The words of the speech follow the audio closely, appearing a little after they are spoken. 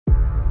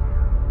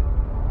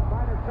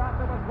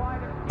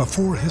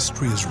Before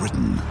history is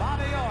written,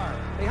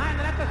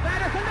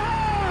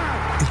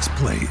 it's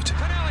played.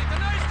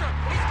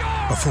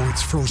 Before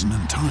it's frozen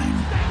in time,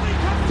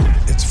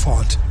 it's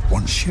fought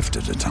one shift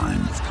at a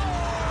time.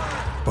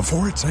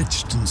 Before it's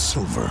etched in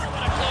silver,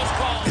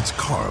 it's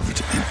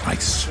carved in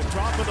ice.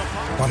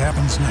 What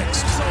happens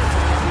next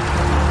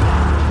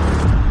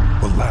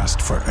will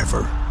last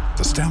forever.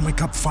 The Stanley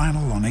Cup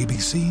Final on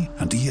ABC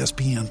and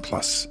ESPN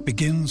Plus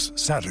begins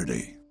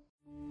Saturday.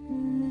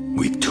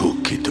 We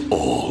took it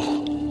all.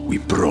 We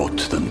brought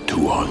them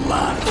to our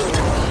land.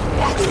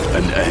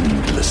 An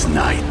endless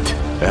night,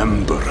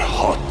 ember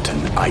hot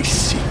and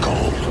icy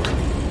cold.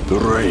 The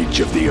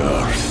rage of the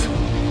earth.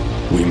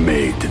 We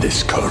made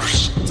this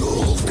curse.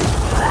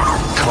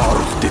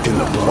 Carved it in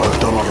the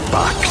blood on our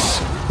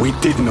backs. We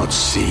did not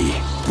see.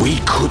 We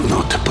could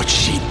not, but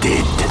she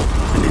did.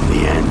 And in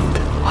the end...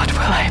 What will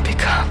I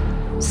become?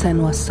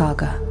 Senua's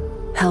Saga.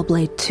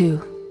 Hellblade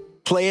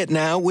 2. Play it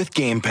now with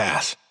Game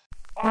Pass.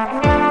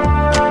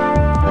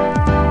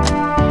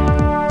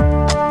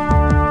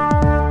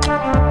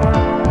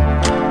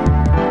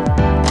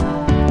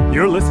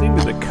 You're listening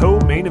to the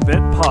Co-Main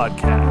Event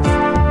Podcast.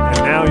 And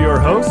now your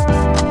hosts,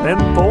 Ben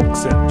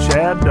Folks and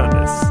Chad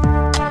Dundas.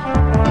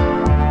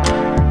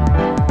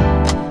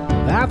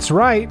 That's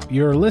right.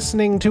 You're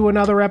listening to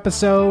another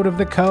episode of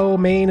the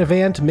Co-Main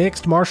Event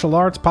Mixed Martial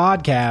Arts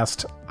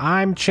Podcast.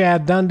 I'm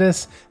Chad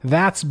Dundas.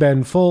 That's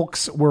Ben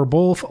Folks. We're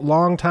both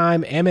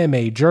longtime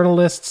MMA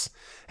journalists.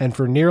 And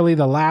for nearly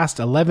the last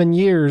 11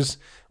 years,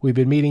 we've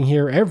been meeting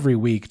here every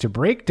week to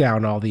break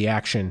down all the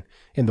action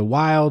in the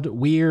wild,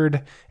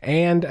 weird,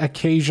 and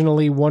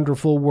occasionally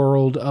wonderful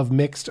world of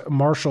mixed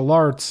martial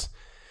arts.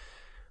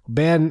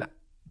 Ben,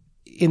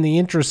 in the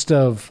interest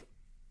of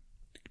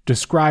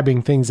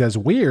describing things as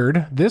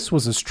weird, this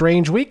was a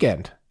strange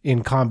weekend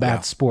in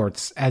combat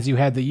sports, as you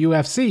had the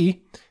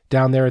UFC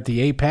down there at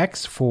the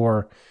Apex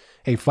for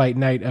a fight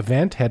night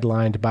event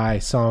headlined by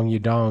Song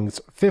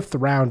Yadong's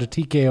 5th round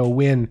TKO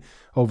win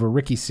over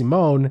Ricky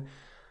Simon.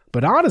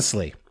 But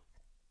honestly,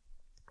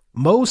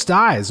 most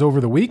eyes over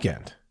the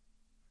weekend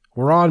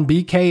were on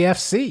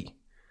BKFC,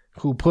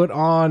 who put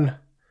on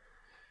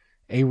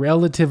a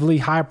relatively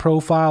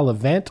high-profile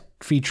event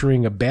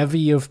featuring a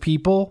bevy of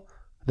people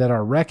that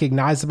are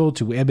recognizable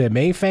to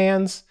MMA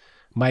fans.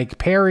 Mike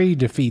Perry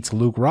defeats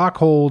Luke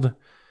Rockhold.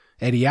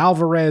 Eddie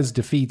Alvarez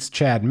defeats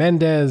Chad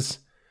Mendes.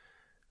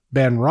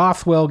 Ben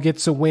Rothwell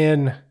gets a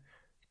win.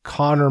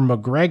 Conor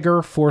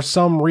McGregor, for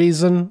some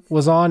reason,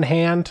 was on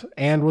hand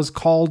and was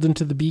called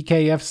into the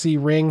BKFC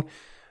ring,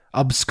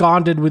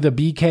 absconded with a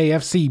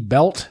BKFC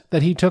belt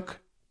that he took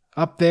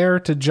up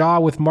there to jaw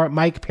with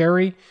Mike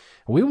Perry.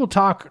 We will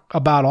talk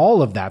about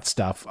all of that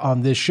stuff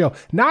on this show.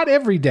 Not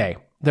every day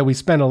that we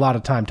spend a lot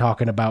of time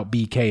talking about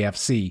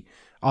BKFC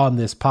on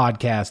this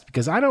podcast,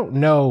 because I don't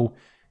know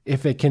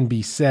if it can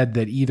be said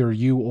that either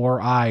you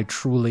or I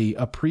truly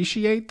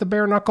appreciate the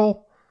bare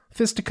knuckle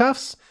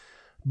fisticuffs.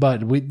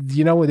 But we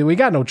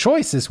got no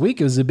choice this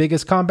week. It was the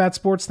biggest combat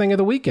sports thing of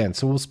the weekend.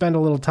 So we'll spend a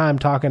little time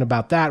talking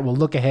about that. We'll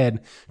look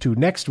ahead to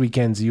next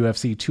weekend's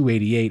UFC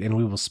 288, and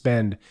we will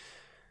spend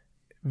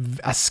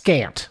a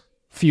scant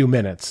few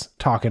minutes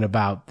talking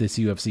about this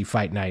UFC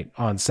fight night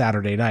on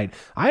Saturday night.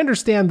 I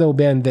understand, though,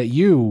 Ben, that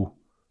you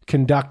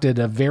conducted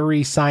a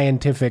very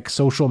scientific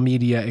social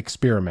media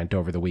experiment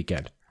over the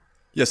weekend.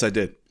 Yes, I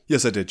did.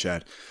 Yes, I did,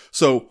 Chad.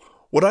 So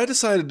what I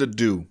decided to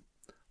do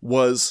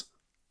was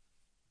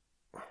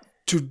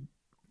to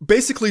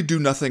basically do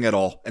nothing at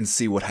all and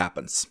see what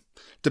happens.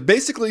 To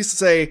basically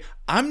say,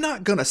 I'm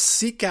not going to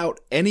seek out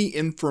any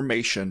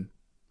information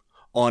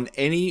on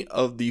any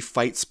of the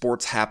fight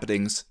sports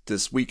happenings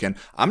this weekend.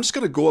 I'm just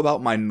going to go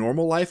about my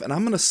normal life, and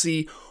I'm going to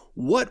see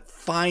what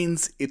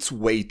finds its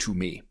way to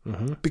me.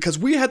 Mm-hmm. Because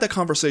we had that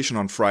conversation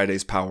on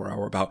Friday's Power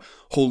Hour about,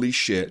 holy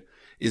shit,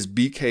 is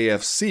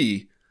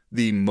BKFC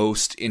the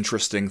most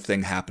interesting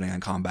thing happening in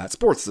combat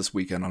sports this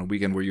weekend, on a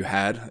weekend where you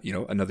had,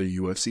 another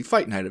UFC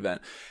fight night event.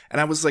 And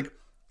I was like,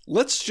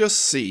 let's just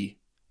see.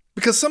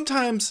 Because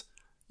sometimes,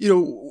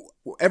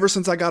 ever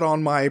since I got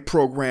on my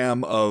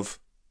program of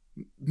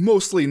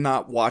mostly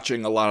not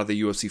watching a lot of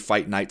the UFC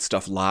fight night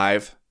stuff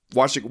live,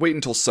 wait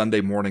until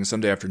Sunday morning,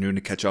 Sunday afternoon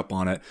to catch up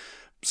on it,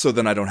 so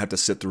then I don't have to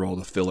sit through all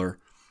the filler.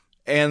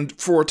 And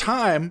for a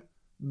time,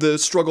 the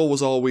struggle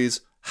was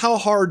always, how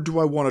hard do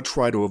I want to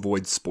try to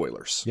avoid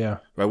spoilers? Yeah.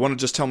 I want to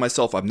just tell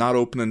myself I'm not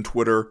opening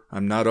Twitter,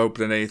 I'm not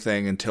opening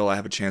anything until I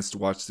have a chance to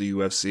watch the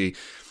UFC.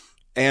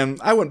 And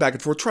I went back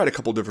and forth, tried a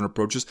couple different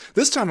approaches.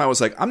 This time I was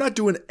like, I'm not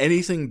doing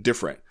anything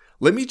different.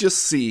 Let me just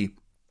see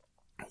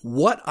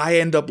what I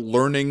end up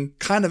learning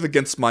kind of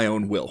against my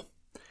own will.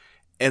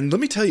 And let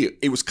me tell you,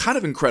 it was kind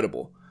of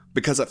incredible,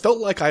 because I felt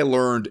like I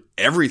learned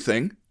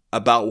everything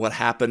about what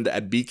happened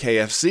at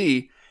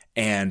BKFC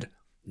and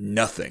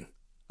nothing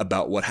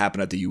about what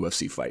happened at the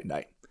UFC fight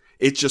night.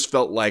 It just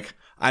felt like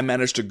I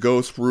managed to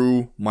go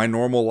through my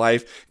normal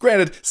life.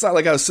 Granted, it's not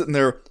like I was sitting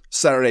there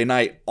Saturday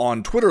night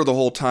on Twitter the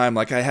whole time.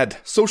 Like, I had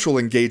social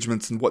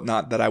engagements and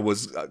whatnot that I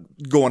was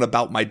going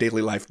about my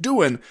daily life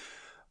doing.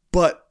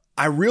 But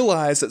I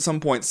realized at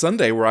some point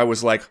Sunday where I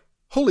was like,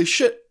 holy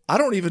shit, I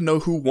don't even know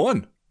who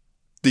won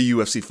the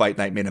UFC Fight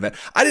Night main event.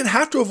 I didn't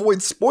have to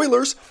avoid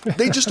spoilers.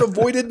 They just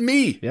avoided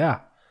me. Yeah.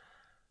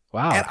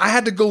 Wow. And I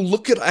had to go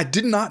look at, I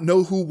did not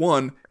know who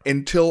won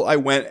until I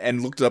went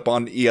and looked it up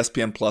on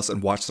ESPN Plus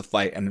and watched the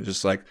fight. And it was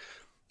just like,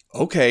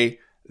 okay,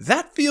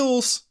 that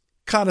feels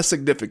kind of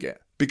significant,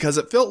 because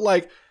it felt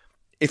like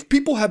if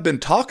people had been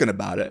talking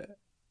about it,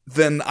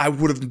 then I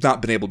would have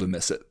not been able to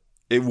miss it.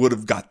 It would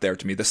have got there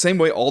to me the same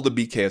way all the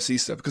BKFC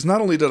stuff, because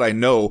not only did I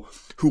know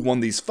who won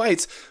these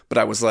fights, but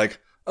I was like,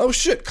 oh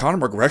shit,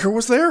 Conor McGregor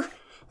was there?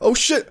 Oh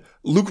shit,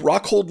 Luke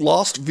Rockhold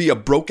lost via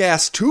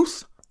broke-ass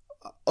tooth?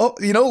 Oh,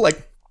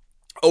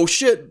 oh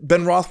shit,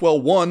 Ben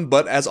Rothwell won,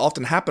 but as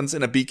often happens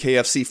in a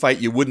BKFC fight,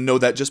 you wouldn't know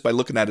that just by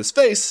looking at his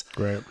face.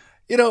 Great.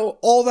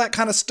 All that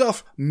kind of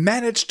stuff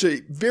managed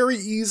to very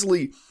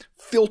easily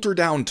filter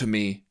down to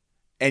me,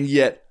 and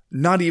yet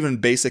not even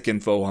basic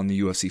info on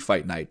the UFC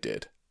Fight Night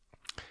did.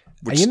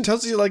 Which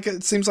tells you,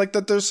 it seems like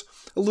that there's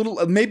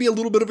maybe a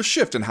little bit of a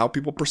shift in how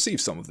people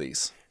perceive some of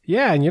these.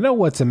 Yeah, and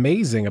what's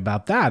amazing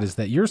about that is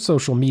that your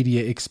social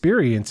media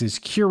experience is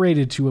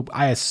curated to,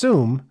 I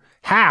assume,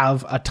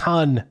 have a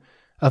ton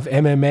of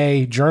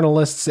MMA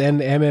journalists and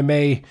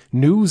MMA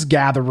news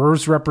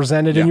gatherers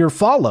represented in your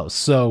follows.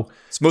 So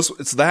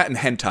it's that and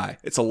hentai.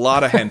 It's a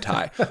lot of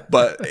hentai,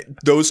 but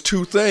those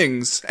two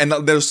things, and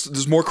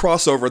there's more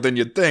crossover than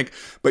you'd think.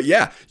 But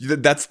yeah,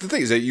 that's the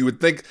thing, is that you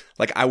would think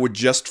I would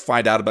just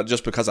find out about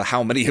just because of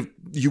how many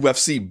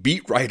UFC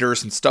beat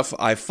writers and stuff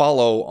I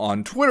follow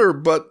on Twitter.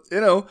 But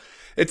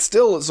it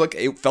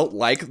felt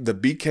like the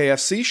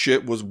BKFC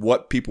shit was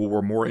what people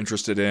were more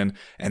interested in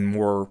and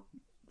more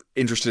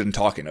interested in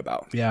talking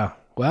about. Yeah.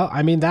 Well,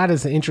 that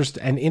is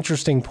an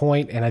interesting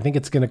point, and I think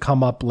it's going to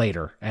come up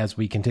later as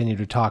we continue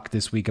to talk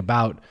this week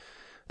about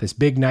this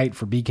big night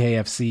for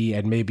BKFC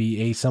and maybe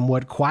a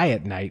somewhat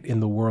quiet night in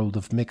the world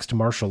of mixed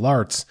martial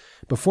arts.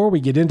 Before we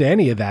get into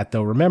any of that,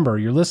 though, remember,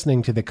 you're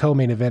listening to the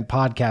Co-Main Event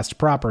podcast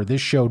proper. This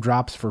show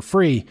drops for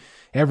free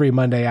every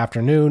Monday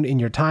afternoon in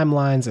your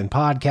timelines and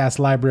podcast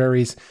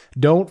libraries.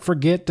 Don't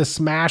forget to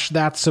smash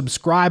that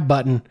subscribe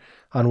button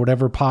on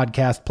whatever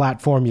podcast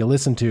platform you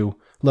listen to.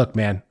 Look,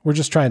 man, we're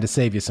just trying to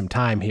save you some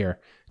time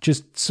here.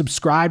 Just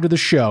subscribe to the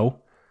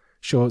show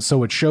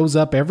so it shows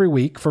up every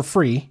week for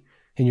free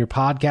in your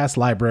podcast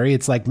library.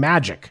 It's like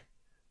magic.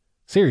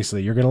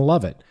 Seriously, you're going to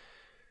love it.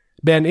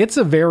 Ben, it's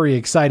a very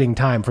exciting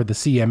time for the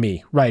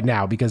CME right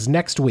now, because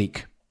next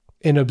week,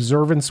 in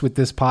observance with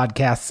this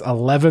podcast's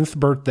 11th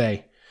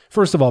birthday,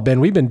 first of all, Ben,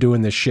 we've been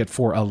doing this shit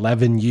for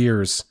 11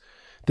 years.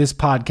 This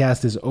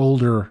podcast is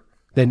older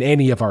than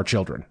any of our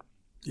children.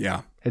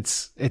 Yeah.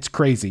 It's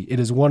crazy. It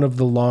is one of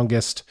the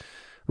longest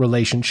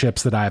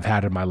relationships that I've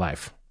had in my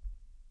life.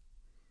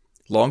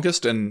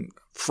 Longest and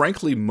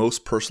frankly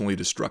most personally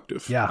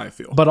destructive, yeah, I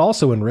feel. But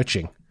also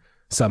enriching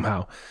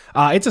somehow.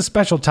 It's a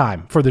special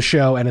time for the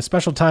show and a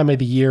special time of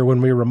the year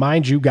when we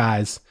remind you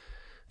guys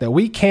that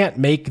we can't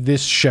make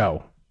this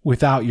show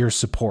without your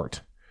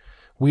support.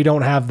 We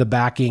don't have the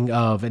backing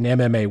of an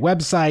MMA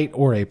website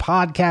or a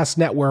podcast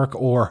network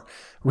or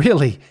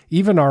really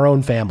even our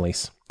own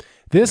families.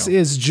 This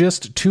is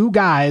just two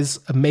guys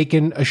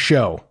making a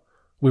show.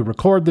 We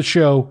record the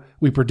show,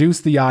 we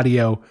produce the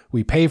audio,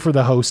 we pay for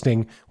the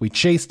hosting, we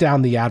chase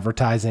down the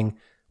advertising,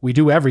 we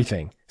do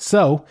everything.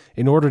 So,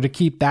 in order to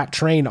keep that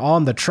train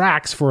on the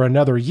tracks for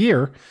another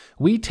year,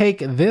 we take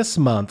this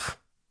month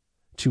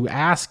to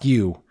ask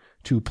you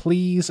to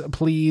please,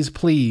 please,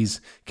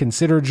 please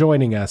consider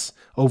joining us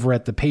over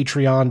at the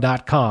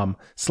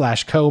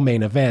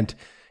patreon.com/co-main event.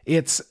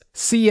 It's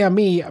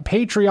CME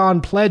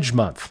Patreon Pledge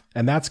Month,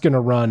 and that's going to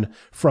run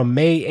from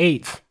May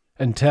 8th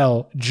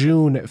until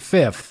June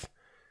 5th.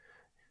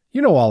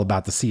 You know all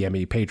about the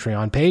CME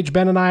Patreon page.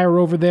 Ben and I are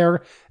over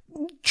there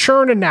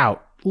churning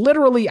out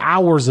literally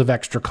hours of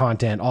extra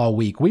content all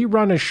week. We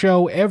run a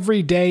show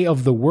every day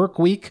of the work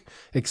week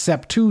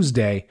except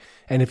Tuesday,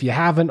 and if you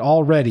haven't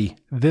already,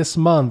 this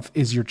month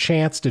is your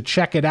chance to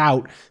check it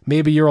out.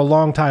 Maybe you're a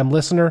longtime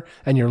listener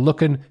and you're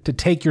looking to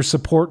take your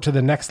support to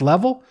the next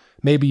level.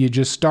 Maybe you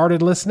just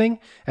started listening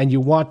and you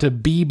want to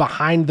be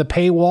behind the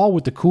paywall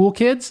with the cool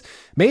kids.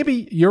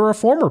 Maybe you're a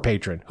former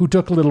patron who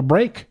took a little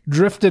break,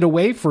 drifted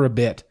away for a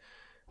bit.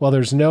 Well,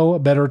 there's no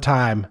better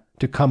time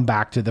to come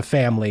back to the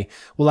family.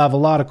 We'll have a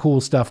lot of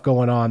cool stuff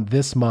going on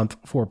this month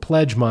for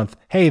Pledge Month.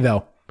 Hey,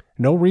 though,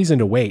 no reason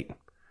to wait.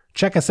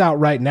 Check us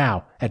out right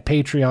now at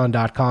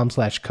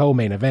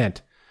patreon.com/co-main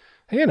event.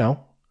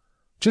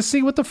 Just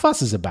see what the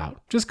fuss is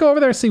about. Just go over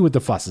there and see what the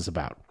fuss is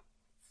about.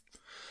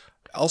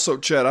 Also,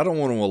 Chad, I don't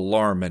want to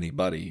alarm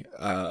anybody.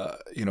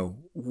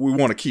 We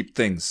want to keep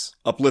things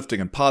uplifting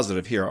and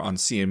positive here on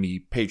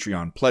CME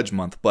Patreon Pledge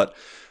Month, but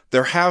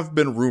there have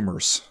been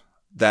rumors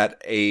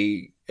that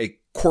a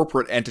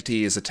corporate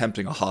entity is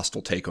attempting a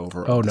hostile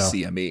takeover of the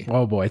CME.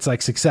 Oh boy, it's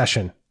like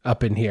Succession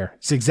up in here.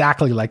 It's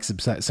exactly like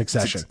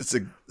Succession. It's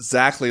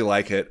exactly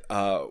like it.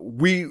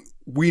 We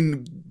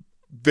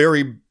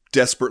very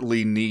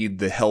desperately need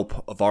the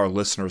help of our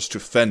listeners to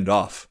fend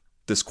off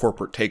this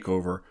corporate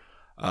takeover.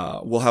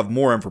 we'll have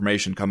more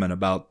information coming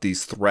about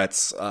these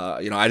threats.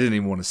 I didn't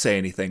even want to say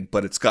anything,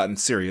 but it's gotten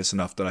serious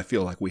enough that I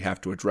feel like we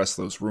have to address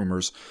those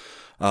rumors.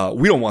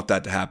 We don't want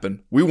that to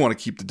happen. We want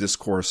to keep the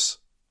discourse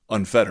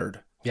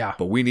unfettered. Yeah.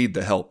 But we need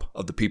the help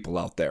of the people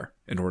out there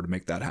in order to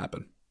make that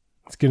happen.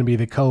 It's going to be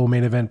the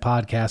Co-Main Event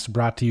podcast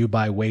brought to you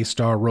by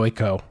Waystar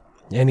Royco.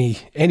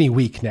 Any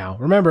week now.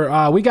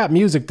 Remember, we got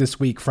music this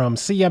week from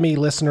CME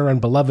listener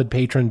and beloved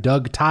patron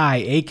Doug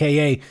Ty,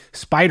 a.k.a.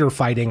 Spider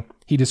Fighting.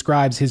 He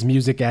describes his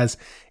music as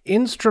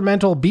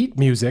instrumental beat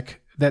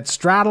music that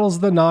straddles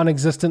the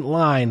non-existent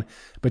line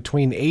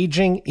between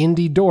aging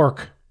indie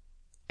dork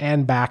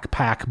and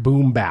backpack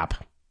boom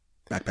bap.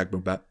 Backpack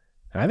boom bap.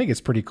 And I think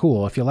it's pretty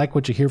cool. If you like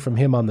what you hear from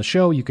him on the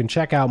show, you can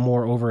check out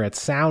more over at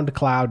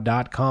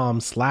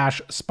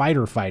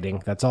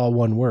soundcloud.com/spiderfighting. That's all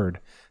one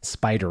word,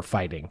 spider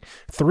fighting.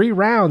 3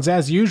 rounds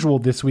as usual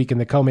this week in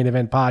the Co-Main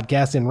Event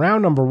podcast. In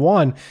round number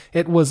 1,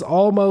 it was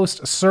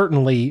almost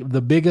certainly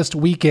the biggest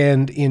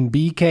weekend in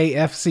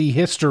BKFC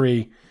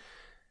history.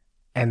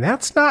 And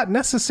that's not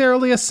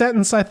necessarily a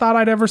sentence I thought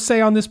I'd ever say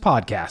on this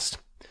podcast.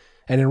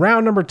 And in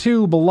round number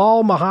 2,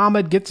 Bilal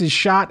Muhammad gets his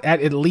shot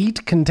at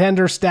elite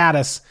contender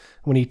status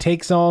when he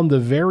takes on the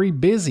very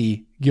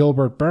busy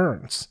Gilbert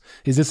Burns.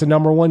 Is this a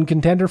number 1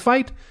 contender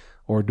fight?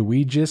 Or do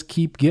we just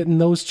keep getting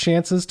those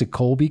chances to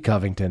Colby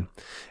Covington?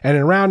 And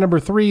in round number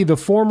 3, the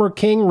former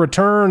king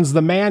returns.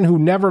 The man who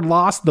never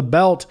lost the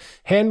belt,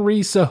 Henry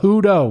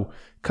Cejudo,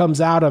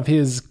 comes out of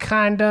his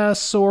kinda,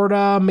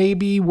 sorta,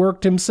 maybe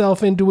worked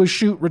himself into a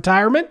shoot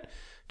retirement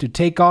to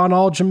take on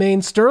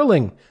Aljamain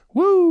Sterling.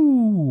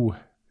 Woo!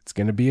 It's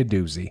gonna be a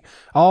doozy.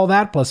 All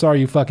that plus Are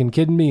You Fucking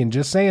Kidding Me and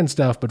Just Saying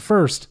Stuff. But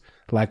first,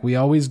 like we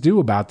always do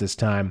about this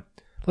time,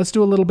 let's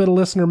do a little bit of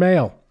listener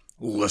mail.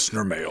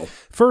 Listener mail.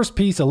 First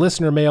piece of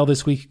listener mail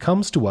this week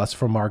comes to us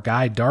from our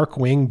guy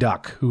Darkwing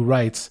Duck, who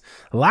writes,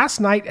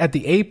 last night at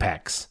the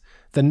Apex,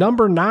 the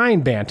number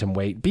 9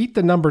 bantamweight beat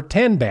the number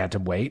 10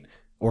 bantamweight,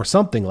 or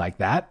something like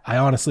that. I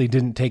honestly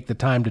didn't take the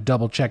time to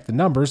double check the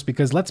numbers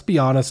because, let's be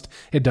honest,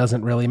 it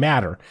doesn't really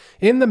matter.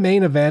 In the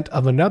main event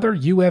of another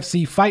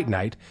UFC fight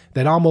night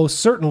that almost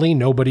certainly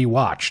nobody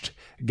watched.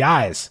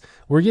 Guys,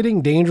 we're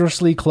getting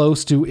dangerously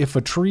close to if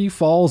a tree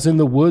falls in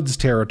the woods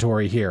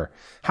territory here.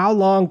 How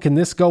long can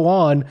this go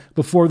on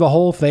before the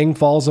whole thing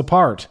falls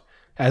apart?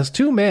 As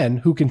 2 men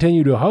who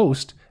continue to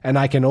host, and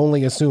I can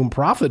only assume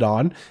profit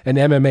on, an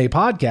MMA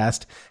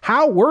podcast,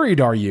 how worried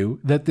are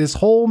you that this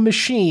whole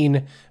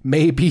machine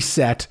may be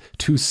set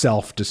to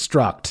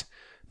self-destruct?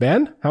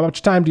 Ben, how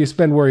much time do you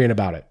spend worrying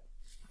about it?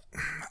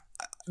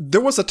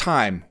 There was a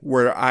time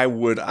where I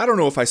don't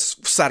know if I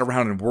sat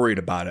around and worried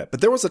about it,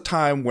 but there was a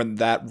time when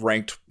that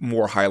ranked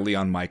more highly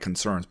on my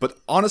concerns. But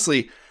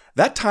honestly,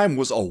 that time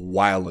was a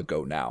while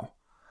ago now,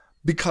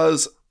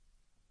 because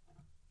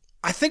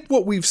I think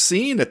what we've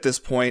seen at this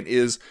point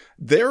is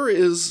there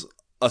is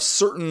a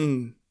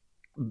certain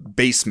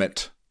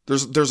basement.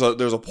 There's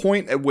a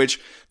point at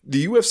which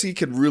the UFC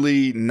can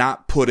really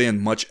not put in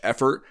much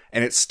effort,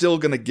 and it's still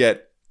going to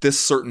get this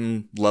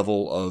certain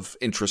level of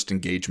interest,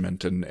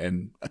 engagement,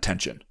 and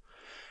attention.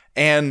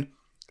 And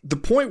the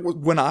point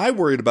when I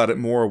worried about it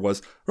more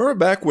was, remember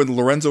back when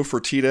Lorenzo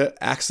Fertitta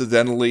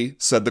accidentally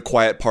said the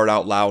quiet part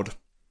out loud?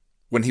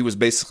 When he was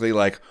basically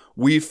like,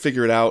 we've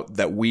figured out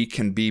that we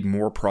can be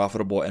more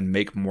profitable and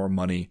make more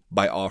money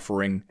by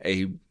offering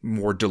a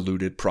more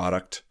diluted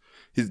product.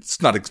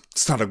 It's not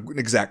an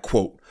exact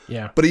quote.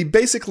 Yeah. But he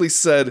basically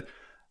said,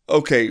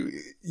 okay,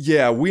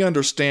 yeah, we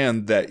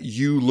understand that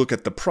you look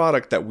at the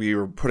product that we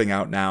are putting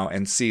out now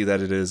and see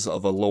that it is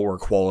of a lower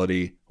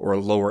quality or a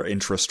lower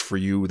interest for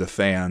you, the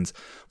fans,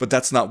 but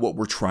that's not what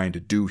we're trying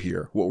to do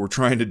here. What we're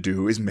trying to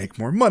do is make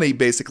more money,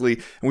 basically,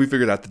 and we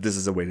figured out that this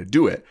is a way to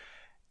do it.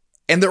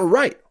 And they were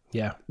right.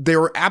 Yeah. They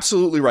were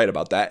absolutely right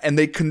about that, and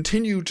they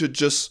continue to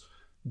just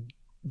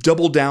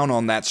double down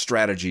on that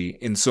strategy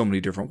in so many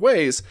different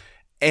ways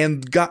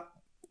and got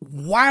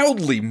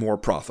wildly more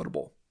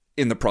profitable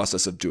in the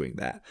process of doing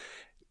that.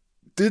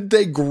 Did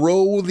they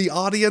grow the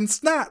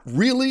audience? Not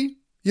really.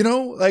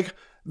 Like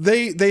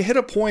they hit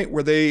a point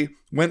where they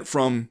went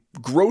from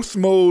growth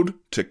mode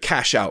to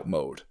cash out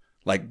mode.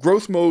 Like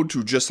growth mode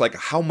to just like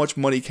how much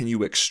money can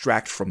you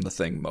extract from the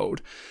thing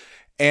mode.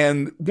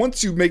 And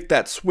once you make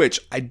that switch,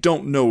 I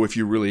don't know if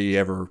you really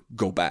ever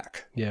go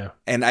back. Yeah.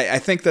 And I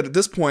think that at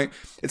this point,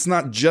 it's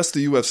not just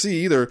the UFC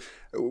either.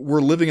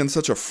 We're living in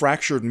such a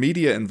fractured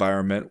media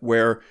environment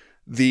where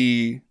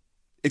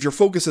if your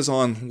focus is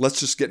on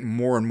let's just get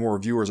more and more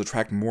viewers,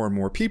 attract more and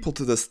more people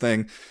to this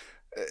thing,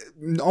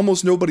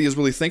 almost nobody is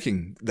really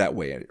thinking that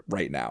way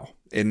right now.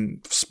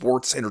 In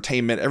sports,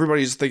 entertainment,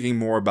 everybody's thinking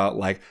more about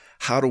like,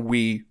 how do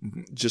we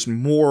just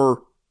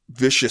more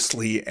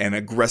viciously and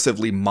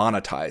aggressively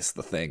monetize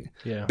the thing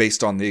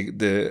based on the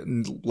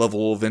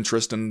level of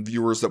interest and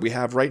viewers that we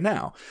have right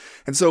now.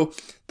 And so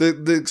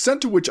the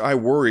extent to which I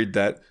worried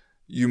that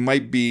you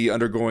might be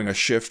undergoing a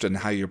shift in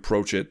how you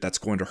approach it that's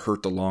going to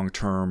hurt the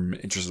long-term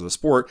interest of the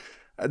sport,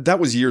 that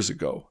was years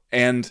ago.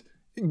 And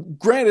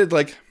granted,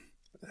 like,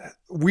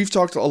 we've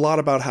talked a lot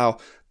about how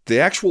The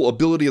actual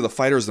ability of the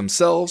fighters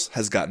themselves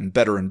has gotten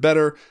better and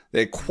better.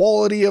 The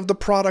quality of the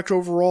product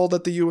overall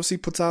that the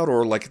UFC puts out,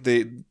 or like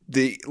the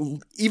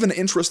even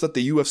interest that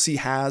the UFC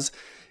has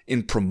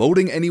in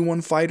promoting any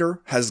one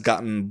fighter, has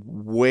gotten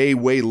way,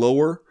 way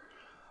lower.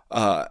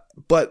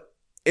 But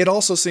it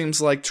also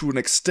seems like, to an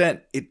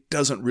extent, it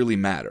doesn't really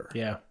matter.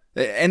 Yeah.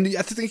 And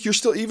I think you're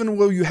still, even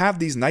though you have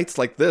these nights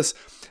like this,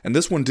 and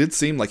this one did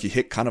seem like he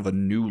hit kind of a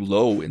new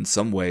low in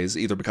some ways,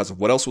 either because of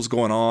what else was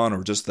going on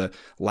or just the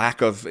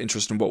lack of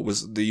interest in what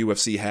was the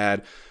UFC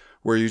had,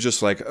 where you're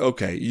just like,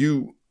 okay,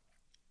 you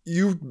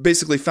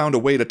basically found a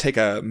way to take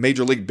a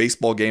Major League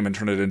Baseball game and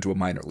turn it into a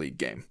minor league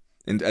game,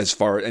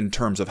 in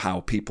terms of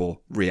how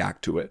people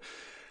react to it.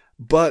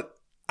 But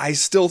I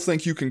still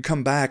think you can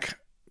come back,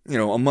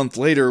 a month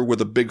later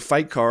with a big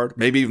fight card,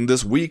 maybe even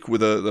this week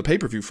with the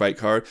pay-per-view fight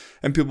card,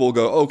 and people will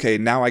go, okay,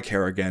 now I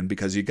care again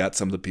because you got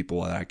some of the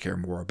people that I care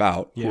more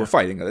about who are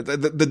fighting.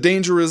 The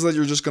danger is that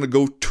you're just going to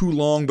go too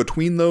long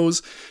between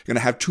those. You're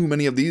going to have too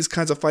many of these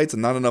kinds of fights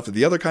and not enough of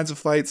the other kinds of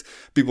fights.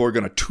 People are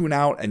going to tune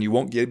out and you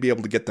won't be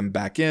able to get them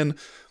back in.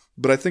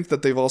 But I think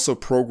that they've also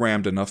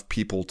programmed enough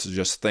people to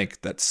just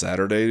think that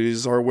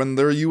Saturdays are when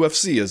their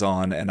UFC is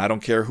on, and I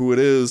don't care who it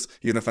is,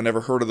 even if I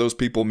never heard of those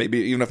people, maybe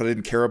even if I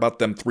didn't care about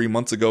them 3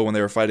 months ago when they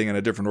were fighting in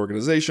a different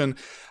organization,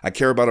 I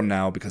care about them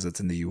now because it's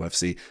in the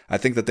UFC. I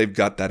think that they've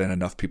got that in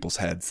enough people's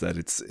heads that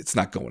it's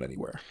not going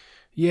anywhere.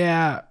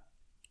 Yeah,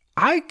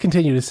 I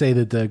continue to say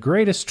that the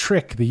greatest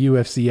trick the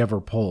UFC ever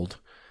pulled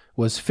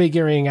was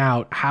figuring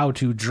out how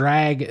to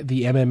drag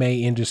the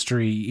MMA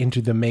industry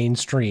into the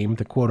mainstream,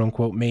 the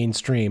quote-unquote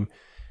mainstream,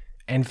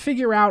 and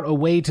figure out a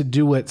way to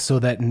do it so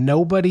that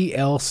nobody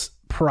else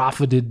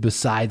profited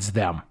besides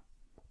them,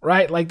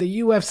 right? Like the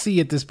UFC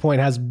at this point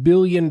has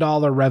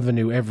billion-dollar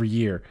revenue every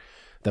year.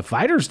 The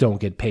fighters don't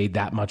get paid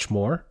that much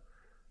more.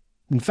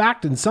 In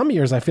fact, in some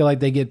years, I feel like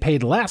they get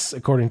paid less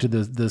according to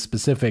the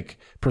specific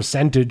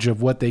percentage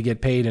of what they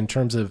get paid in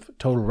terms of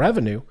total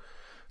revenue.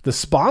 The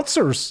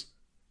sponsors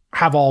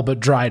have all but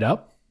dried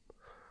up.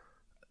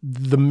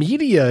 The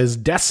media is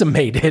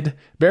decimated,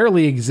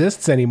 barely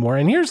exists anymore.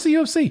 And here's the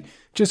UFC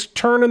just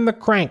turning the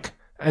crank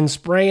and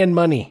spraying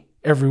money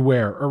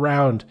everywhere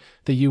around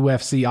the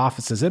UFC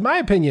offices. In my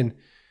opinion,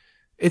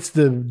 it's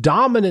the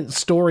dominant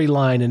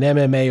storyline in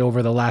MMA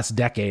over the last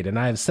decade. And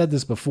I've said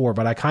this before,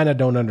 but I kind of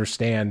don't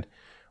understand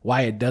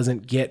why it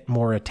doesn't get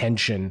more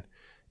attention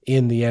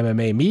in the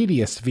MMA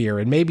media sphere.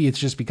 And maybe it's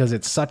just because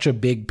it's such a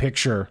big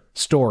picture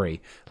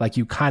story. Like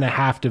you kind of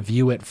have to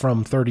view it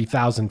from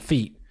 30,000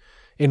 feet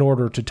in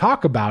order to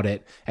talk about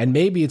it. And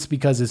maybe it's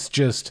because it's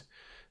just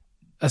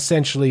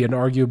essentially and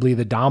arguably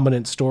the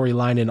dominant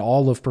storyline in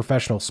all of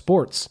professional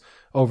sports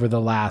over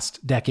the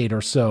last decade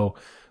or so.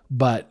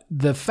 But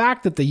the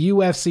fact that the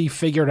UFC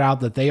figured out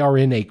that they are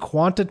in a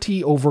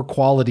quantity over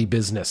quality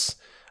business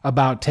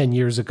about 10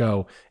 years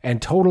ago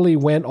and totally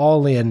went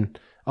all in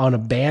on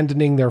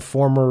abandoning their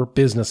former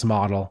business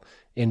model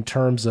in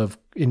terms of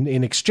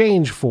in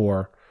exchange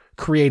for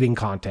creating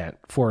content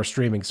for a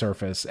streaming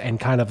service and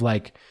kind of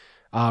like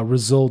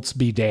results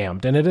be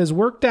damned. And it has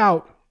worked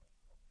out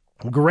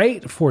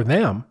great for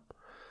them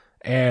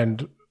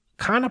and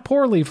kind of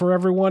poorly for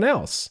everyone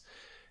else.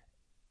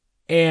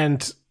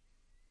 And,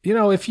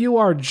 if you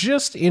are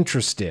just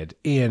interested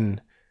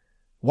in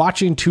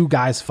watching two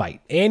guys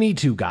fight, any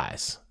two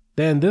guys,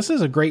 then this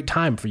is a great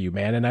time for you,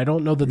 man. And I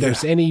don't know that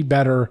there's any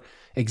better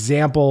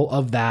example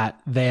of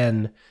that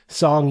than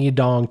Song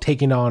Yadong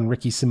taking on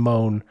Ricky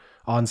Simon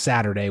on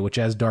Saturday, which,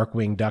 as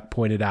Darkwing Duck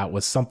pointed out,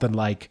 was something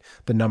like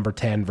the number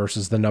 10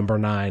 versus the number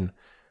 9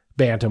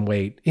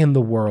 bantamweight in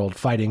the world,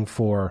 fighting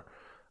for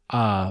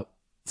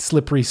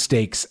slippery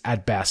stakes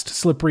at best,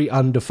 slippery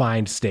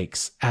undefined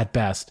stakes at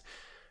best.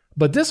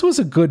 But this was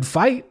a good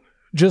fight,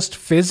 just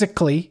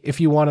physically,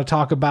 if you want to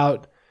talk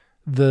about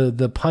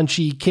the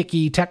punchy,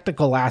 kicky,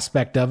 technical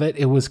aspect of it.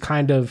 It was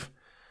kind of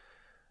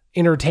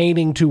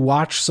entertaining to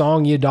watch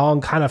Song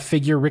Yadong kind of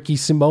figure Ricky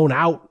Simon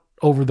out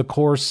over the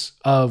course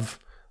of,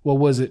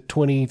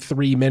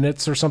 23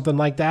 minutes or something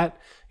like that.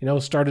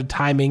 Started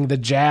timing the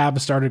jab,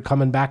 started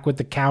coming back with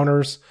the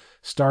counters,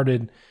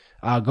 started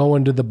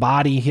going to the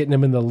body, hitting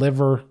him in the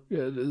liver,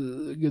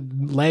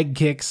 leg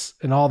kicks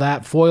and all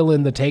that,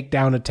 foiling the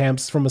takedown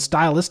attempts. From a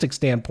stylistic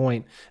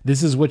standpoint,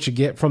 this is what you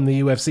get from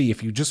the UFC.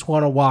 If you just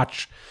want to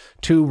watch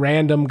two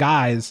random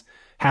guys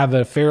have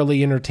a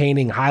fairly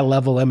entertaining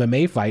high-level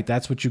MMA fight,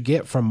 that's what you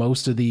get from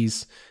most of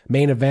these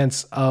main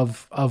events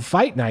of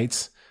fight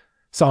nights.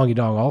 Song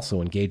Yadong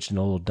also engaged in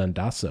a little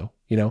dundasso,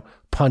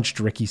 punched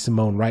Ricky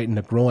Simon right in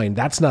the groin.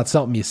 That's not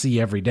something you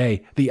see every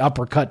day. The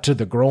uppercut to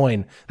the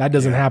groin, that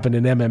doesn't happen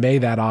in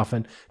MMA that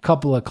often.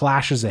 Couple of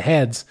clashes of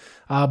heads.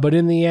 But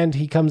in the end,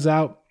 he comes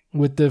out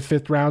with the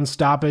 5th round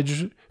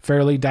stoppage,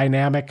 fairly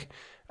dynamic,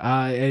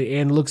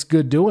 and looks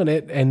good doing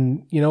it.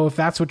 And, if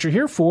that's what you're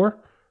here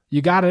for,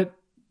 you got it.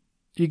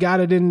 You got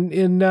it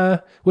in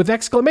with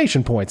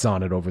exclamation points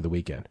on it over the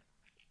weekend.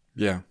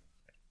 Yeah.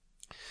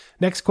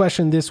 Next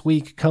question this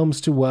week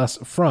comes to us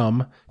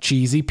from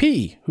Cheesy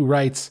P, who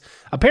writes,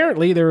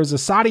 apparently there is a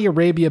Saudi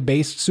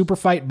Arabia-based super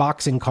fight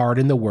boxing card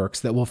in the works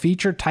that will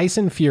feature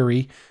Tyson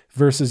Fury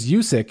versus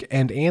Usyk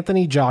and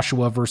Anthony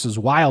Joshua versus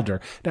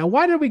Wilder. Now,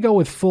 why did we go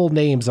with full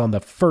names on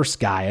the first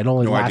guy and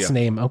only last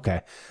name?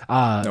 Okay.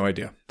 No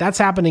idea. That's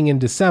happening in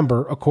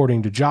December,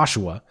 according to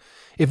Joshua.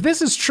 If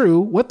this is true,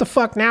 what the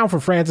fuck now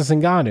for Francis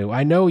Ngannou?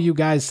 I know you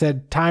guys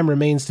said time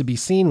remains to be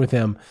seen with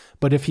him,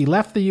 but if he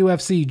left the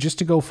UFC just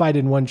to go fight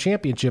in one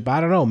championship, I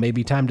don't know,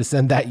 maybe time to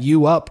send that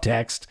 "you up"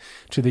 text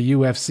to the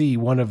UFC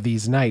one of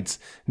these nights.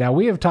 Now,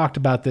 we have talked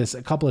about this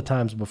a couple of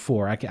times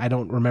before. I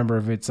don't remember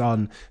if it's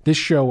on this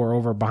show or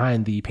over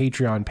behind the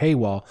Patreon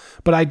paywall,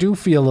 but I do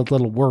feel a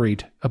little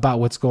worried about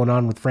what's going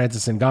on with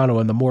Francis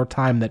Ngannou, and the more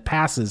time that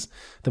passes,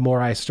 the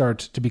more I start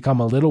to become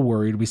a little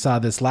worried. We saw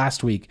this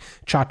last week.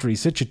 Chatri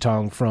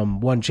Sityodtong from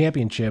One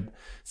Championship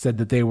said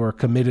that they were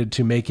committed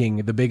to making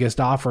the biggest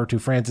offer to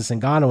Francis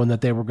Ngannou and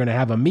that they were going to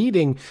have a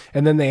meeting,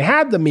 and then they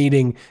had the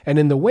meeting, and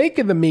in the wake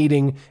of the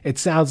meeting, it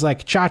sounds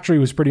like Chatri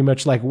was pretty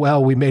much like,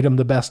 well, we made him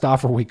the best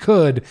offer we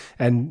could,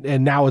 and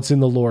now it's in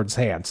the Lord's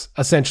hands,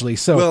 essentially.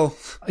 So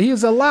he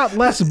is a lot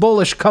less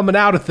bullish coming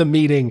out of the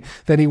meeting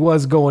than he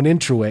was going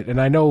into it, and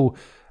I know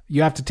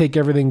you have to take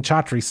everything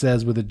Chatri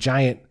says with a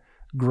giant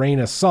grain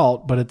of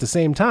salt, but at the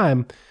same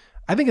time,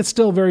 I think it's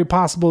still very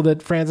possible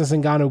that Francis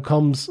Ngannou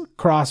comes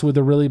across with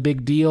a really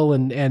big deal,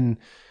 and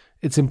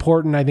it's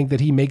important, I think, that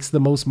he makes the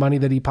most money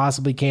that he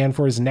possibly can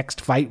for his next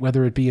fight,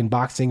 whether it be in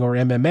boxing or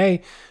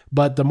MMA.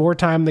 But the more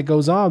time that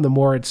goes on, the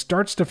more it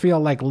starts to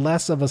feel like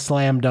less of a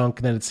slam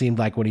dunk than it seemed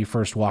like when he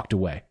first walked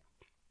away.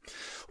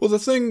 Well, the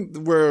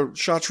thing where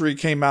Chatri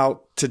came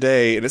out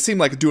today, and it seemed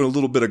like doing a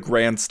little bit of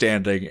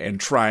grandstanding and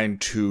trying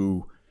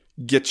to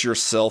get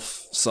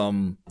yourself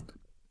some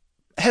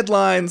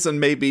headlines and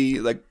maybe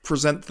like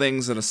present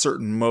things in a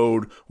certain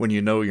mode when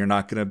you know you're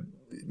not going to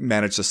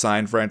manage to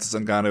sign Francis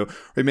Ngannou.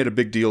 He made a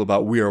big deal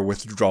about we are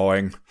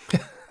withdrawing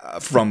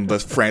from the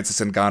Francis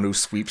Ngannou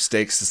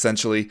sweepstakes,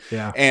 essentially.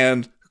 Yeah.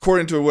 And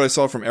according to what I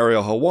saw from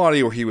Ariel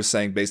Helwani, where he was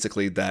saying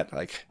basically that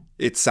like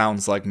it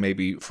sounds like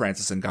maybe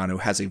Francis Ngannou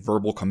has a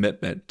verbal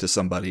commitment to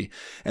somebody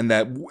and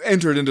that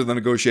entered into the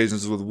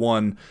negotiations with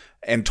one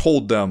and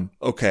told them,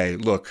 okay,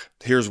 look,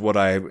 here's what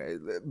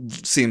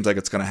seems like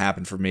it's going to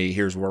happen for me.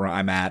 Here's where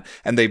I'm at.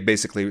 And they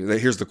basically,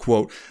 here's the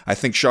quote. I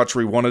think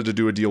Chatri wanted to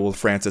do a deal with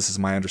Francis, is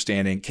my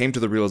understanding, came to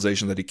the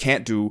realization that he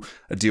can't do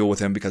a deal with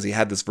him because he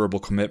had this verbal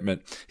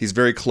commitment. He's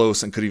very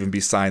close and could even be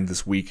signed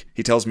this week.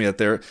 He tells me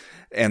that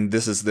and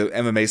this is the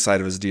MMA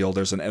side of his deal,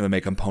 there's an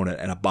MMA component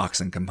and a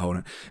boxing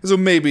component. And so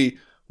maybe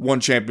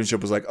One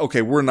Championship was like,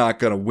 okay, we're not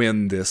going to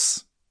win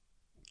this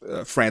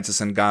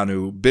Francis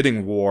Ngannou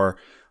bidding war,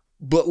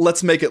 but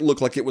let's make it look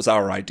like it was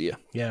our idea.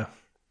 Yeah.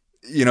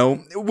 You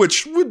know,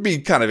 which would be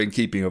kind of in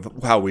keeping of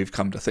how we've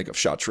come to think of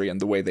Chatri and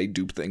the way they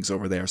do things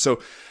over there.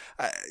 So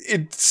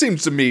it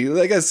seems to me,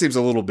 I guess it seems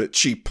a little bit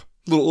cheap,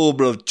 a little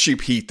bit of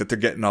cheap heat that they're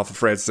getting off of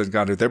Francis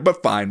Ngannou there,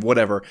 but fine,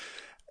 whatever.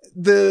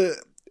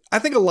 I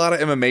think a lot of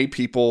MMA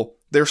people,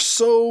 they're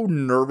so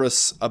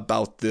nervous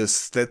about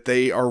this that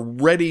they are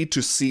ready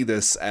to see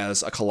this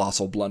as a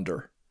colossal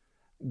blunder.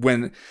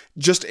 When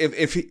just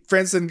if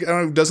Francis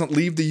Ngannou doesn't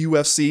leave the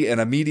UFC and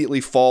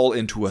immediately fall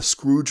into a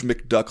Scrooge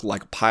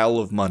McDuck-like pile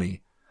of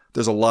money,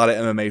 there's a lot of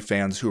MMA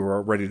fans who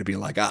are ready to be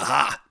like,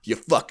 aha, you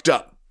fucked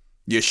up.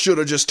 You should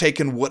have just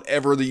taken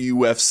whatever the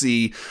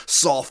UFC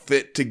saw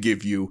fit to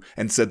give you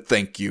and said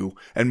thank you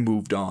and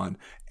moved on.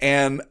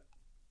 And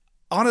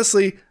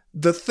honestly,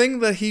 the thing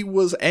that he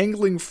was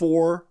angling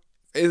for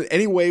in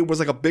any way was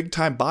like a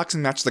big-time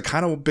boxing match, the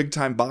kind of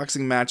big-time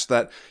boxing match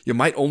that you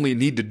might only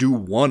need to do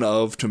one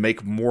of to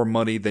make more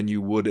money than you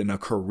would in a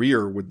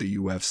career with the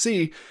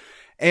UFC.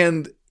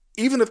 And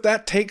even if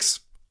that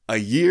takes a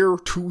year,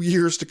 2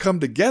 years to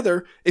come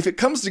together, if it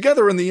comes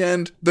together in the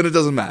end, then it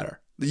doesn't matter.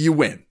 You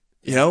win.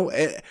 You know?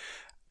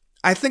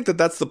 I think that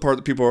that's the part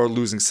that people are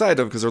losing sight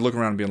of because they're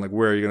looking around and being like,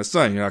 where are you going to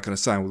sign? You're not going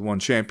to sign with One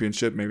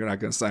Championship. Maybe you're not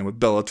going to sign with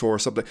Bellator or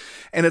something.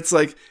 And it's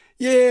like,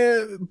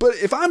 yeah, but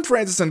if I'm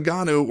Francis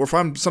Ngannou or if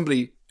I'm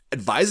somebody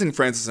advising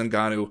Francis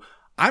Ngannou,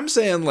 I'm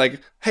saying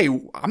like, hey,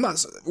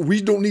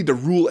 we don't need to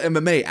rule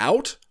MMA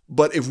out,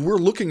 but if we're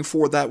looking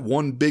for that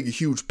one big,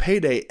 huge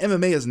payday,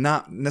 MMA is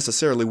not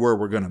necessarily where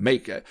we're going to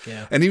make it.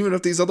 Yeah. And even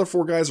if these other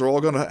four guys are all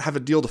going to have a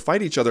deal to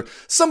fight each other,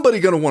 somebody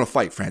going to want to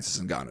fight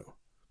Francis Ngannou.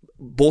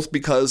 Both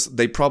because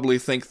they probably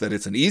think that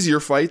it's an easier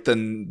fight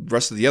than the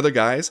rest of the other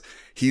guys.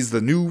 He's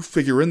the new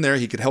figure in there.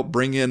 He could help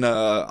bring in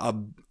a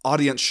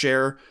audience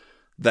share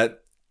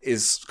that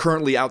is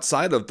currently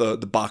outside of the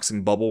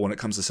boxing bubble when it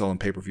comes to selling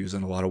pay-per-views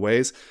in a lot of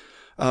ways.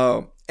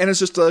 And it's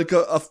just like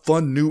a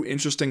fun, new,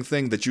 interesting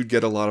thing that you'd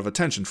get a lot of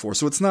attention for.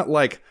 So it's not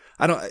like,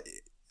 I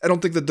don't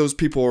think that those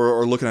people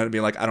are looking at it and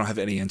being like, I don't have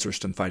any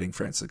interest in fighting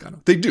Francis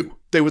Ngannou. They do.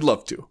 They would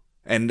love to.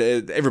 And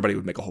everybody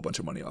would make a whole bunch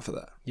of money off of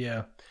that.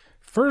 Yeah.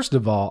 First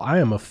of all, I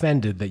am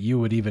offended that you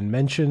would even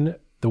mention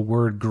the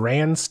word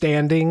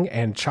grandstanding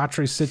and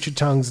Chatri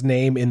Sityodtong's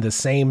name in the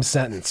same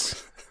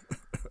sentence.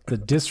 The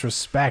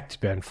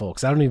disrespect, Ben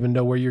Folks. I don't even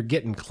know where you're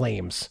getting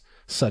claims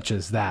such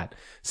as that.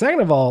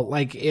 Second of all,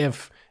 like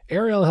if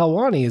Ariel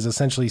Helwani is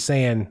essentially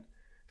saying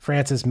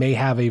Francis may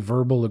have a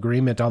verbal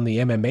agreement on the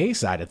MMA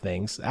side of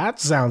things, that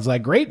sounds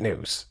like great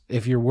news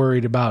if you're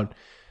worried about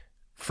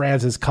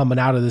Francis coming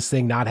out of this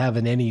thing not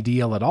having any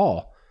deal at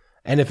all.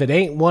 And if it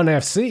ain't ONE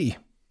FC,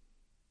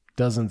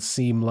 doesn't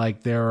seem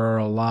like there are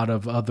a lot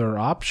of other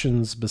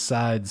options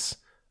besides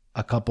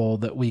a couple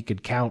that we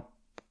could count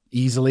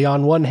easily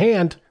on one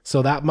hand.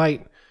 So that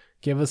might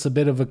give us a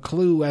bit of a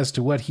clue as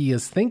to what he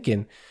is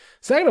thinking.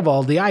 Second of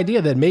all, the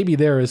idea that maybe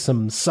there is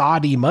some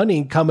Saudi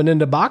money coming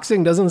into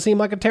boxing doesn't seem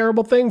like a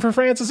terrible thing for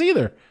Francis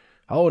either.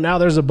 Oh, now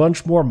there's a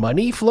bunch more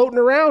money floating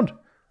around.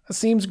 That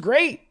seems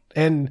great.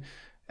 And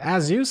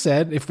as you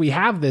said, if we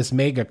have this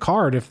mega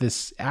card, if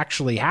this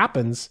actually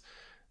happens,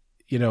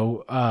 you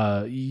know,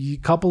 a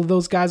couple of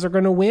those guys are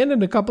going to win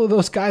and a couple of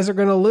those guys are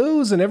going to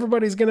lose, and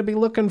everybody's going to be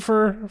looking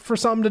for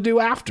something to do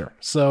after.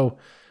 So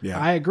yeah.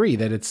 I agree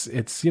that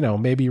it's, you know,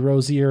 maybe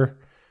rosier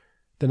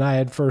than I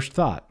had first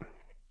thought.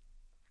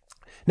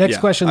 Next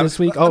question this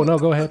week. Oh, no,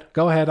 go ahead.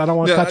 Go ahead. I don't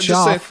want to cut you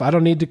off. I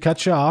don't need to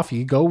cut you off.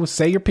 You go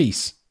say your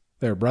piece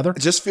there, brother. I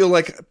just feel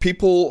like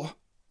people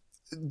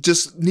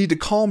just need to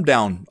calm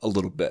down a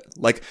little bit.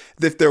 Like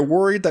if they're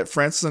worried that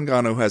Francis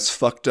Ngannou has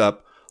fucked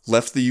up,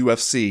 left the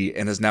UFC,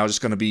 and is now just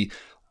going to be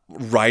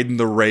riding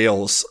the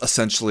rails,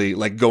 essentially,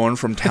 like going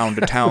from town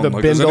to town.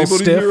 Like, does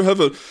anybody here have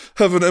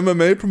an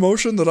MMA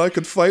promotion that I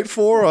could fight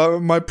for?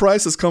 My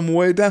price has come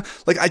way down.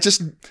 Like, I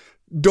just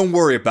don't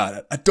worry about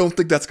it. I don't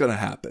think that's going to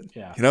happen.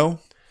 Yeah. You know?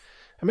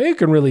 I mean, you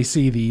can really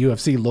see the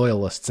UFC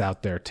loyalists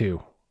out there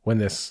too when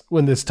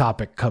this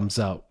topic comes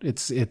out.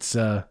 It's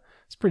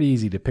pretty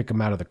easy to pick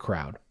them out of the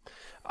crowd.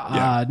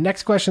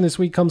 Next question this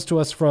week comes to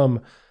us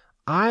from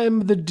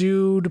I'm the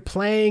dude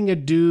playing a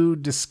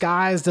dude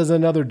disguised as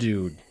another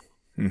dude.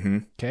 Mm-hmm.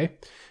 Okay.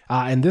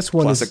 And this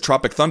one classic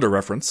Tropic Thunder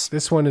reference.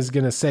 This one is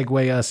going to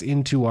segue us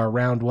into our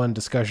round one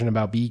discussion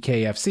about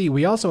BKFC.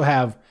 We also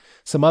have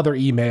some other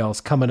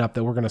emails coming up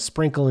that we're going to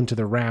sprinkle into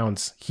the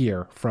rounds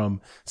here from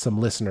some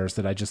listeners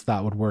that I just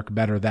thought would work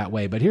better that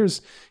way. But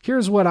here's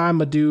what I'm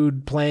a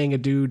dude playing a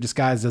dude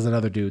disguised as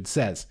another dude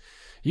says.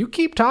 You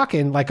keep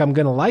talking like I'm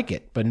going to like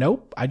it, but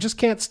nope, I just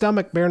can't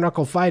stomach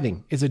bare-knuckle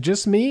fighting. Is it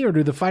just me, or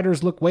do the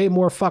fighters look way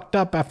more fucked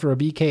up after a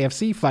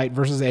BKFC fight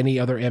versus any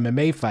other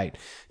MMA fight?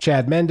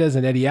 Chad Mendes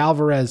and Eddie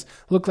Alvarez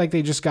look like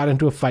they just got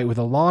into a fight with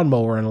a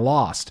lawnmower and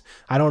lost.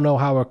 I don't know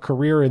how a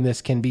career in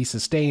this can be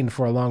sustained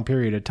for a long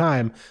period of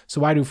time,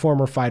 so why do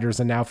former fighters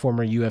and now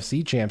former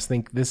UFC champs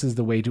think this is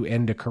the way to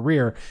end a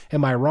career?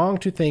 Am I wrong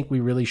to think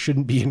we really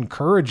shouldn't be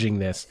encouraging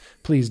this?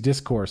 Please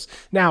discourse.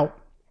 Now,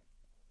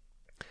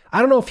 I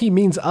don't know if he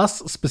means us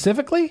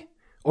specifically,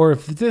 or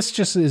if this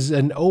just is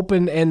an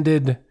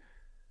open-ended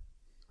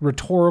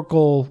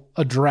rhetorical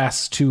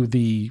address to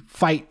the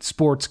fight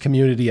sports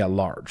community at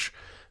large.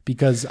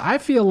 Because I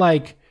feel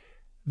like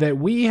that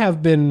we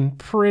have been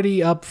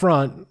pretty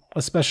upfront,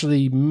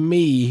 especially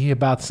me,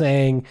 about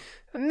saying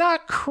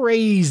not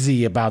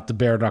crazy about the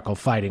bare-knuckle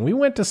fighting. We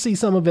went to see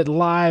some of it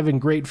live in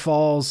Great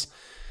Falls,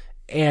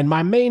 and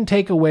my main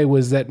takeaway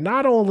was that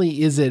not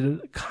only is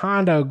it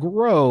kind of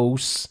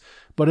gross,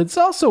 but it's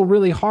also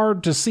really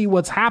hard to see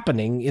what's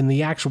happening in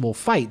the actual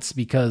fights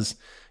because,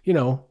 you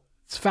know,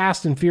 it's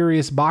fast and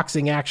furious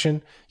boxing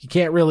action. You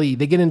can't really,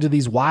 they get into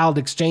these wild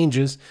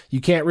exchanges.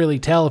 You can't really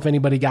tell if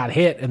anybody got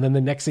hit. And then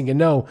the next thing you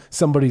know,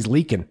 somebody's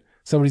leaking.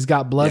 Somebody's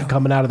got blood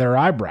coming out of their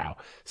eyebrow.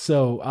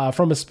 So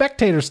from a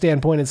spectator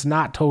standpoint, it's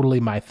not totally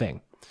my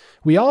thing.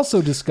 We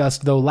also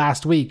discussed, though,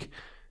 last week,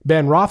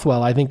 Ben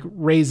Rothwell, I think,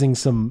 raising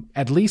some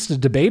at least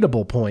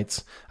debatable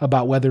points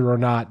about whether or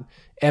not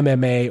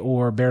MMA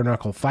or bare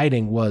knuckle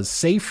fighting was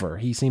safer.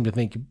 He seemed to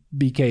think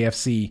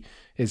BKFC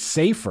is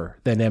safer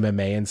than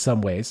MMA in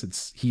some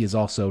ways. He is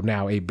also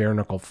now a bare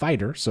knuckle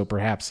fighter, so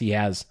perhaps he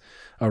has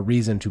a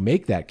reason to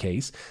make that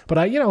case.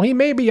 But he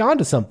may be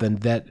onto something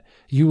that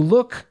you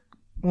look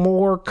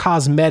more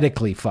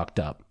cosmetically fucked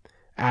up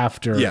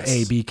after a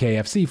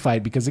BKFC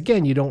fight because,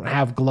 again, you don't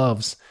have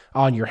gloves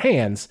on your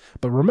hands.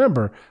 But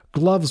remember,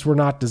 gloves were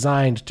not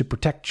designed to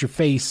protect your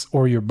face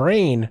or your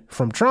brain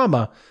from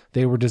trauma.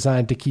 They were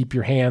designed to keep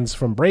your hands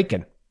from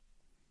breaking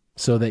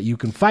so that you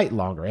can fight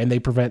longer, and they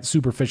prevent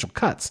superficial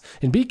cuts.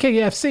 In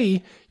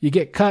BKFC, you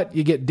get cut,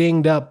 you get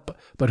dinged up,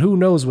 but who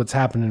knows what's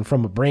happening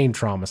from a brain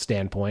trauma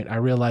standpoint. I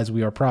realize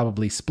we are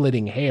probably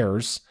splitting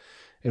hairs,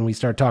 and we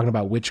start talking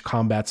about which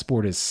combat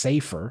sport is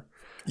safer.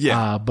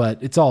 Yeah.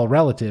 But it's all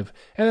relative.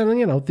 And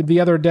then, the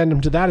other addendum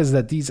to that is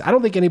that I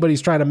don't think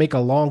anybody's trying to make a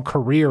long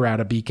career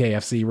out of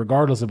BKFC,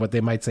 regardless of what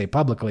they might say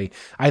publicly.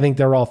 I think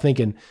they're all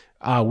thinking,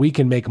 we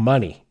can make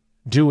money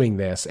doing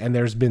this. And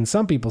there's been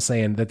some people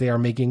saying that they are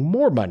making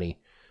more money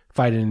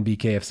fighting in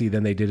BKFC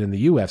than they did in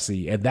the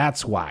UFC. And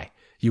that's why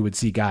you would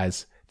see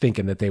guys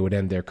thinking that they would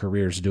end their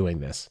careers doing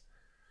this.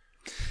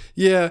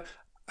 Yeah.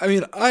 I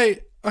mean,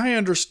 I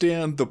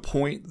understand the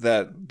point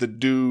that the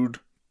dude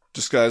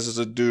disguised as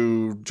a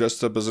dude,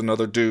 dressed up as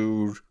another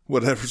dude,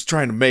 whatever's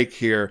trying to make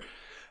here,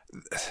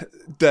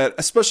 that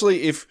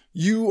especially if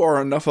you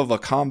are enough of a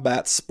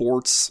combat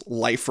sports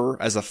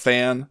lifer as a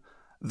fan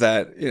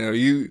that,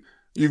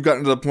 you've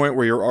gotten to the point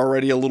where you're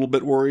already a little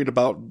bit worried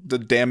about the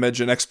damage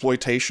and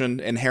exploitation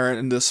inherent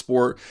in this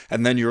sport,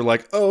 and then you're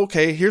like, oh,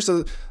 okay,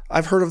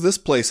 I've heard of this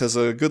place as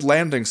a good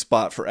landing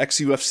spot for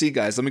ex-UFC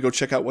guys. Let me go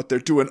check out what they're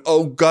doing.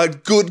 Oh,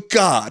 God, good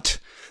God.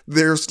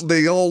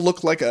 They all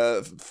look like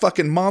a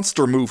fucking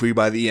monster movie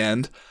by the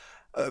end.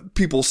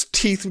 People's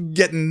teeth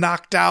getting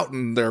knocked out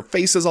and their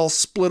faces all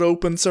split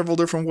open several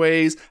different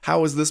ways.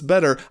 How is this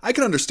better? I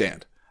can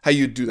understand how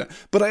you do that.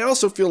 But I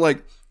also feel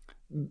like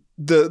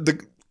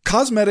the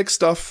cosmetic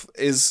stuff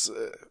is,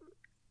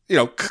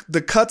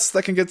 the cuts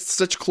that can get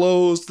stitched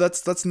closed,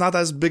 that's not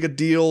as big a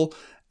deal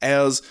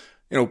as,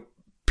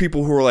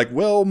 people who are like,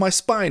 well, my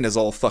spine is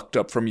all fucked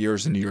up from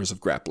years and years of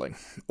grappling.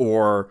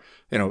 Or,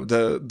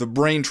 the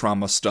brain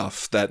trauma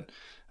stuff that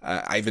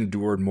I've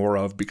endured more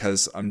of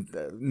because I'm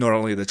not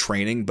only the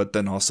training, but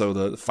then also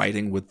the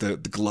fighting with the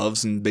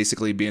gloves and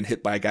basically being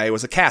hit by a guy who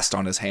has a cast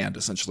on his hand,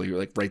 essentially,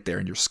 like right there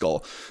in your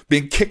skull,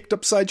 being kicked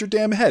upside your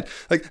damn head.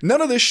 Like, none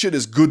of this shit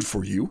is good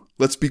for you.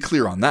 Let's be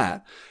clear on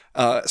that.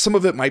 Some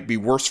of it might be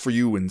worse for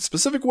you in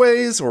specific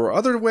ways or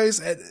other ways.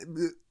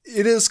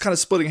 It is kind of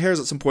splitting hairs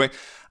at some point.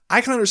 I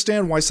can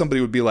understand why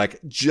somebody would be like,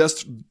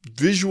 just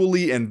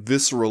visually and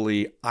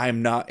viscerally,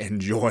 I'm not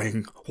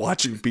enjoying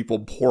watching people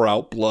pour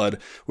out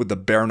blood with the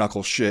bare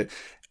knuckle shit.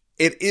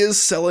 It is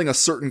selling a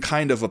certain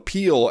kind of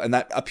appeal, and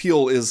that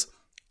appeal is,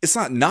 it's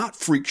not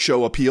freak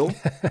show appeal,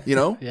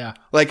 Yeah.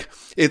 Like,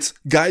 it's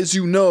guys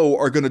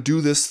are going to do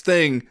this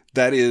thing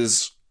that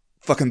is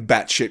fucking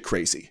batshit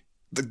crazy.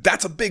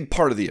 That's a big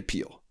part of the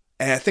appeal.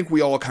 And I think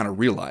we all kind of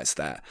realize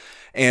that.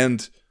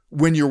 And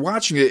when you're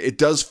watching it, it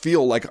does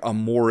feel like a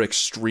more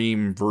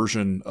extreme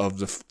version of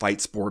the fight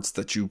sports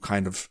that you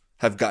kind of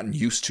have gotten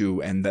used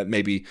to, and that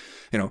maybe,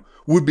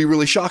 would be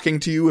really shocking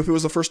to you if it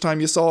was the first time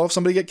you saw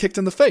somebody get kicked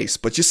in the face.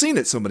 But you've seen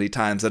it so many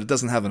times that it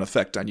doesn't have an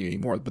effect on you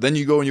anymore. But then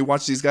you go and you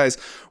watch these guys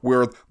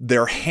where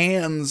their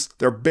hands,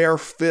 their bare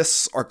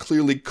fists are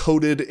clearly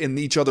coated in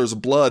each other's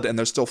blood, and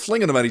they're still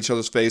flinging them at each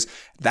other's face.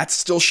 That's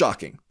still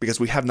shocking because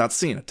we have not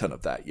seen a ton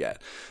of that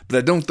yet. But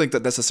I don't think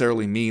that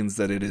necessarily means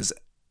that it is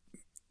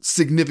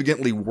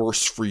significantly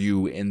worse for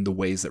you in the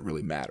ways that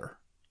really matter.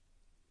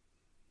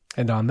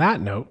 And on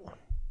that note,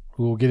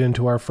 we will get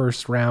into our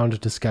first round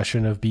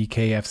discussion of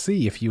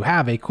BKFC. If you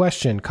have a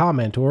question,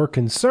 comment, or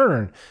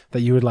concern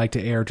that you would like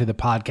to air to the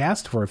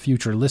podcast for a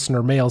future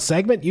listener mail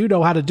segment, you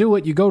know how to do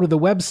it. You go to the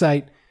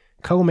website,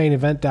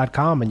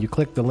 comainevent.com, and you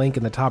click the link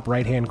in the top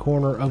right-hand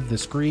corner of the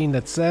screen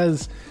that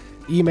says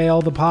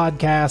email the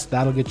podcast.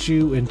 That'll get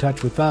you in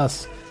touch with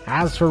us.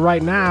 As for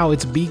right now,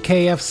 it's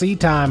BKFC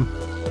time.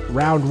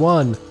 Round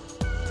 1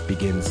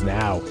 begins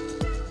now.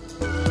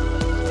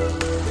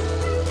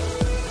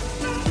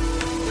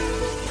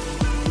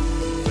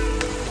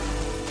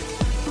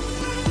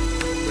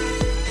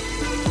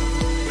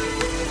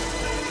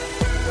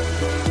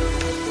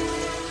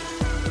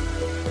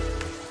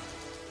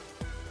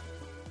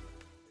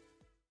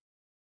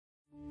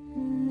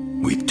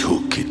 We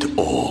took it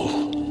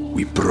all.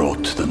 We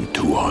brought them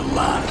to our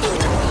land.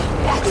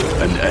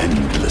 An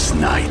endless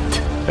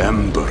night,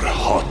 ember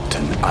hot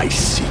and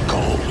icy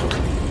cold.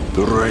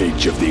 The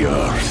rage of the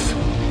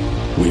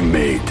earth. We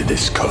made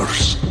this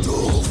curse.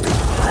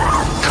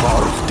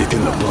 Carved it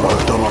in the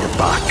blood on our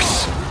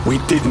backs. We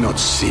did not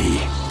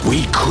see.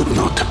 We could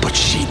not, but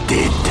she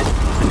did.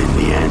 And in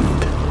the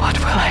end... What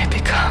will I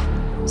become?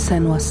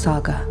 Senua's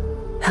Saga.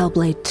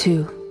 Hellblade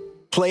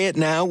 2. Play it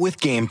now with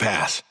Game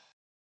Pass.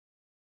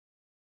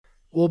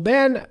 Well,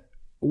 Ben,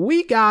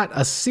 we got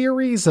a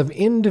series of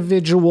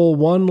individual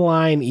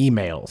one-line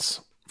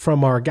emails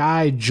from our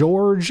guy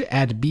George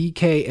at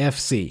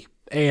BKFC.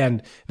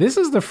 And this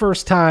is the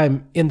first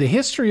time in the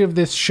history of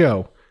this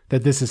show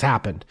that this has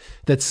happened,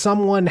 that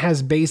someone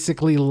has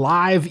basically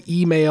live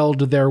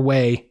emailed their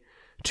way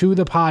to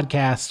the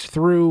podcast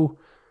through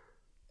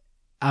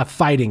a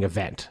fighting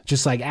event.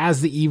 Just like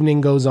as the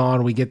evening goes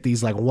on, we get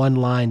these like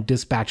one-line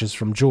dispatches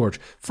from George.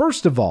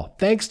 First of all,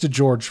 thanks to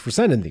George for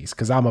sending these,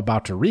 because I'm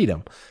about to read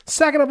them.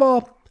 Second of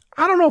all,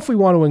 I don't know if we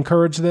want to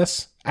encourage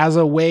this as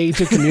a way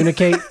to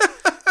communicate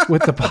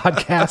with the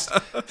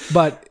podcast,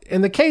 but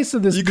in the case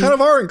of this... You kind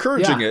of are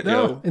encouraging it.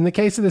 In the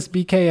case of this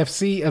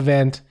BKFC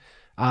event,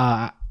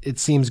 it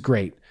seems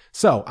great.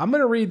 So I'm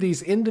going to read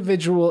these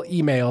individual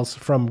emails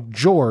from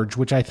George,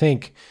 which I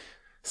think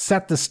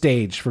set the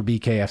stage for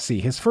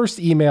BKFC. His first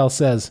email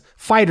says,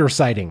 fighter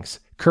sightings,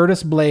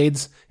 Curtis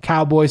Blades,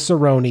 Cowboy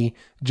Cerrone,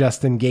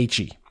 Justin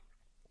Gaethje.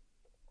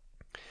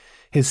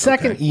 His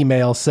second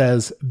email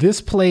says,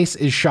 this place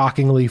is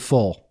shockingly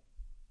full.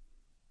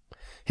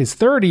 His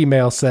third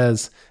email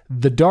says,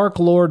 the Dark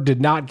Lord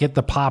did not get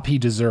the pop he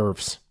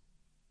deserves.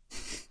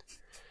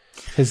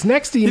 His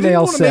next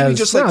email says, maybe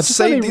just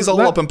save these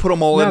all up and put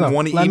them all in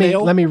one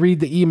email? Let me read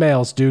the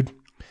emails, dude.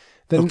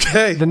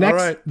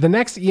 The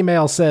next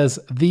email says,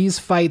 these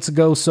fights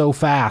go so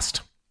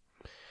fast.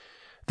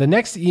 The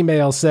next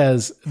email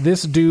says,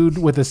 this dude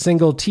with a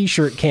single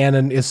t-shirt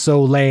cannon is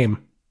so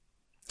lame.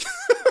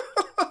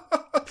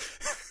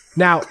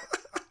 Now,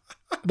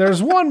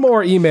 there's one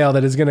more email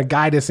that is going to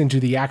guide us into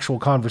the actual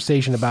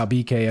conversation about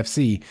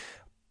BKFC,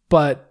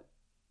 but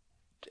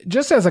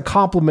just as a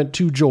compliment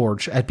to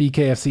George at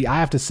BKFC, I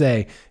have to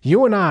say,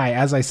 you and I,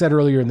 as I said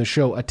earlier in the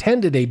show,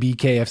 attended a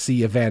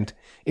BKFC event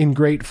in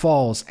Great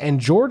Falls, and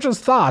George's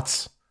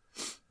thoughts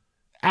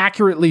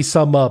accurately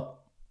sum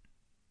up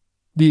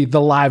the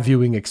live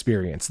viewing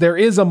experience. There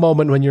is a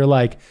moment when you're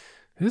like,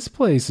 this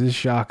place is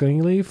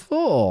shockingly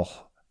full.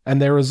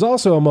 And there is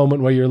also a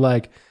moment where you're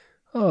like,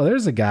 oh,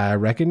 there's a guy I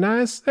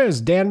recognize.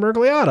 There's Dan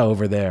Mergliata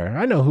over there.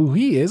 I know who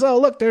he is. Oh,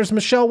 look, there's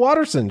Michelle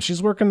Watterson.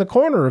 She's working the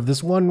corner of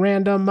this one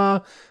random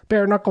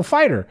bare knuckle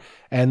fighter.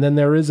 And then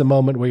there is a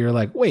moment where you're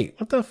like, wait,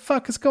 what the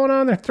fuck is going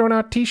on? They're throwing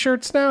out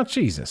t-shirts now?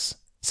 Jesus.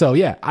 So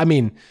yeah, I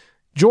mean,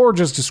 George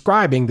is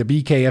describing the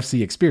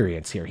BKFC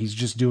experience here. He's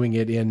just doing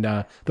it in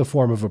the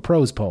form of a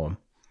prose poem.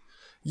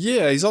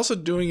 Yeah, he's also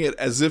doing it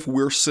as if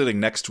we're sitting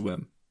next to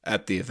him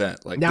at the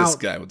event, like now, this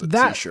guy with the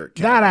t-shirt.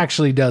 That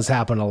actually does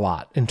happen a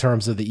lot in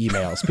terms of the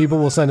emails. People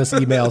will send us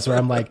emails where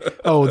I'm like,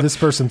 oh, this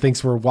person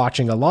thinks we're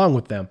watching along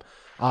with them.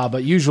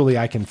 But usually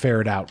I can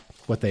ferret out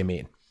what they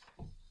mean.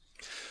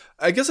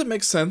 I guess it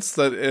makes sense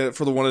that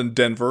for the one in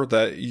Denver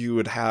that you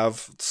would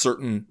have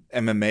certain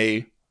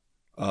MMA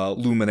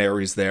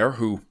luminaries there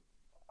who,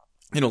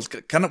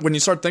 kind of when you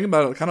start thinking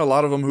about it, kind of a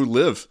lot of them who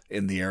live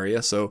in the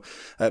area. So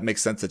that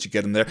makes sense that you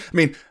get them there. I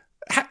mean,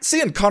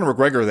 seeing Conor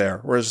McGregor there,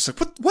 where it's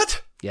just like,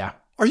 what? Yeah.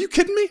 Are you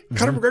kidding me? Mm-hmm.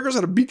 Conor McGregor's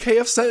at a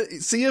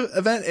BKFC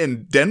event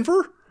in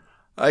Denver?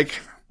 Like,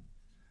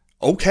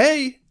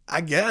 okay, I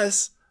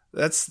guess.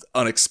 That's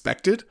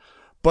unexpected.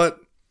 But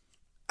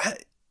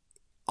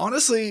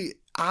honestly,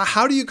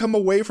 how do you come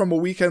away from a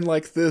weekend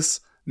like this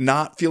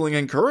not feeling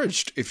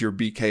encouraged if you're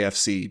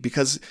BKFC?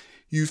 Because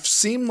you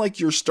seem like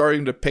you're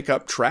starting to pick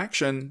up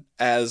traction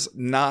as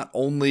not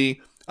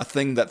only a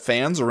thing that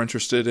fans are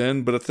interested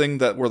in, but a thing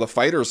that where the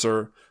fighters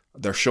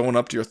they're showing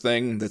up to your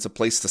thing. It's a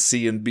place to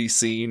see and be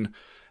seen.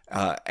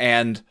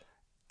 And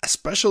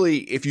especially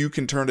if you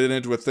can turn it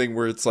into a thing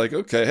where it's like,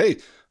 okay, hey,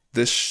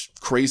 this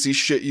crazy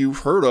shit you've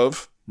heard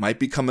of might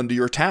be coming to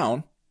your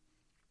town.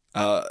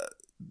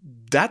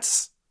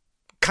 That's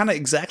kind of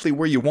exactly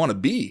where you want to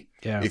be.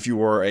 Yeah. If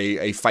you are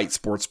a fight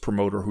sports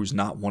promoter who's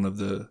not one of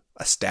the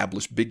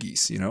established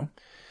biggies,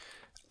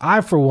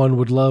 I, for one,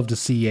 would love to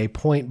see a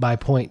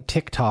point-by-point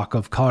TikTok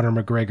of Conor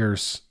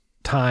McGregor's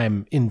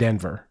time in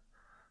Denver.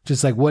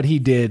 Just like what he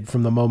did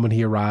from the moment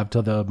he arrived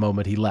to the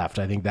moment he left.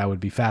 I think that would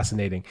be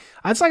fascinating.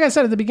 It's like I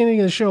said at the beginning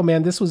of the show,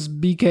 man, this was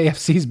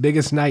BKFC's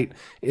biggest night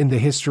in the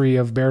history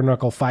of bare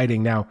knuckle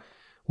fighting. Now,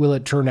 will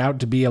it turn out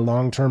to be a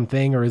long-term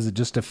thing or is it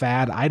just a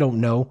fad? I don't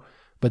know.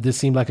 But this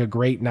seemed like a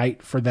great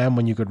night for them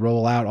when you could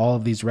roll out all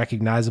of these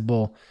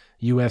recognizable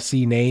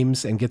UFC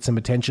names and get some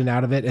attention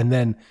out of it. And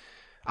then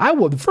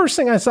the first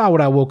thing I saw when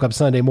I woke up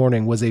Sunday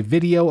morning was a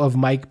video of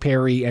Mike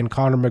Perry and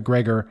Conor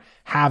McGregor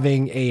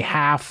having a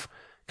half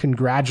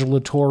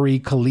congratulatory,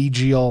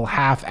 collegial,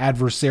 half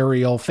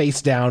adversarial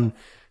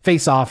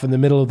face off in the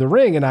middle of the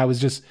ring. And I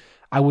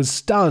was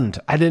stunned.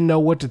 I didn't know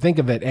what to think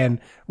of it. And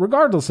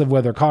regardless of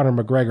whether Conor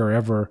McGregor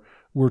ever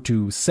were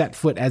to set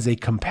foot as a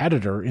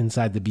competitor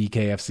inside the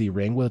BKFC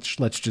ring, which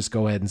let's just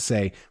go ahead and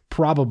say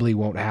probably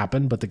won't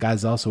happen, but the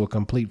guy's also a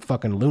complete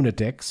fucking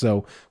lunatic,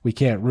 so we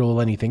can't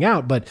rule anything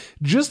out. But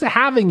just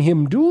having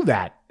him do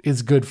that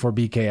is good for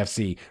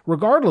BKFC,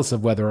 regardless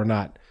of whether or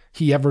not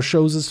he ever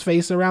shows his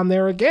face around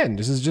there again.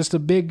 This is just a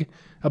big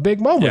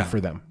moment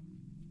for them.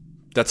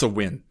 That's a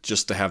win,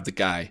 just to have the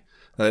guy.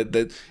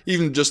 That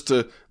even just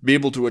to be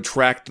able to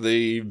attract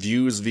the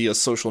views via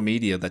social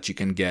media that you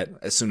can get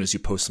as soon as you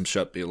post some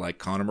shit, be like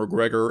Conor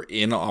McGregor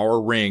in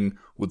our ring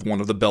with one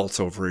of the belts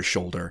over his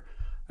shoulder.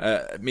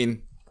 I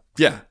mean,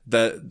 yeah,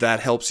 that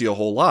helps you a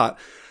whole lot.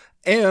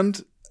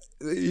 And,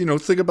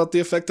 think about the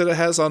effect that it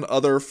has on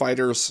other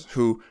fighters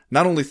who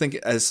not only think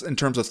as in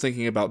terms of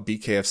thinking about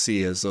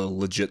BKFC as a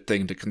legit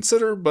thing to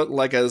consider, but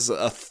like as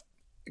a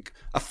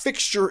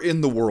fixture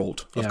in the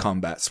world of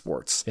combat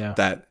sports. Yeah.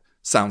 That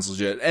sounds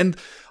legit. And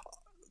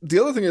the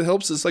other thing that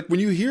helps is like when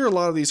you hear a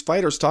lot of these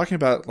fighters talking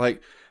about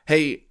like,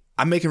 hey,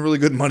 I'm making really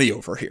good money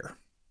over here.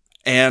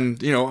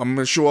 And, I'm going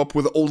to show up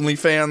with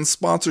OnlyFans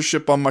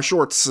sponsorship on my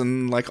shorts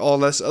and like all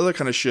this other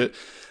kind of shit.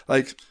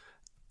 Like,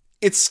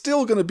 it's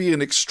still going to be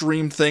an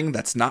extreme thing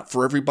that's not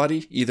for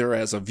everybody, either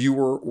as a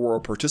viewer or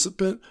a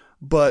participant.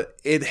 But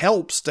it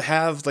helps to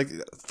have like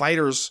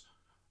fighters,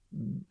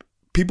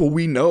 people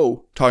we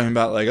know talking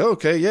about like,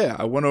 okay, yeah,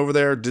 I went over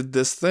there, did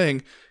this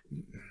thing,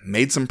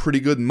 made some pretty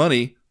good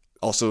money.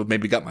 Also,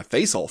 maybe got my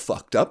face all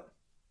fucked up.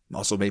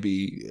 Also,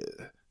 maybe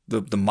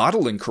the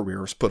modeling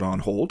career is put on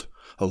hold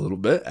a little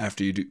bit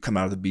after you come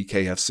out of the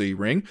BKFC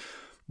ring.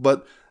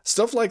 But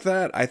stuff like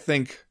that, I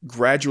think,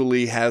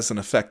 gradually has an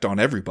effect on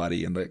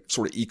everybody in the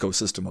sort of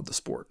ecosystem of the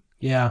sport.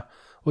 Yeah.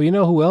 Well, you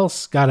know who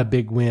else got a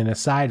big win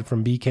aside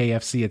from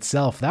BKFC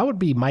itself? That would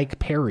be Mike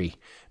Perry,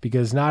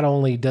 because not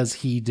only does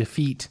he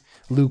defeat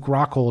Luke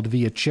Rockhold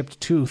via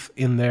chipped tooth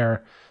in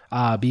their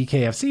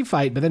BKFC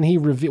fight, but then he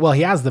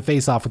has the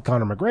face-off with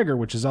Conor McGregor,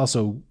 which is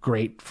also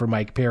great for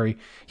Mike Perry.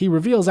 He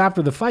reveals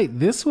after the fight,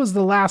 this was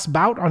the last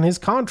bout on his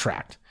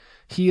contract.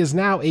 He is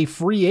now a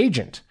free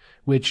agent,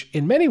 which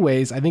in many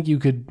ways, I think you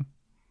could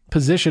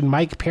position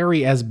Mike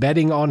Perry as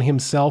betting on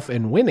himself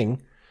and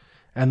winning.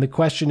 And the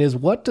question is,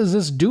 what does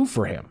this do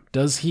for him?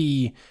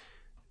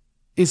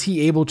 Is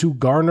he able to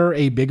garner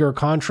a bigger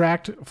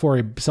contract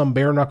for some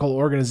bare knuckle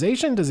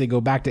organization? Does he go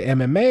back to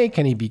MMA?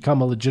 Can he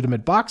become a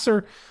legitimate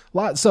boxer?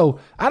 So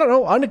I don't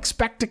know.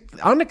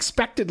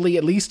 Unexpectedly,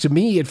 at least to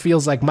me, it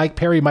feels like Mike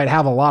Perry might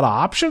have a lot of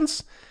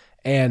options.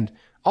 And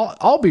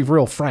I'll be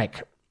real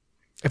frank.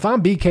 If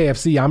I'm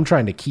BKFC, I'm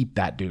trying to keep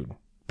that dude.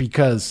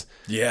 Because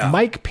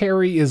Mike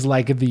Perry is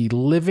like the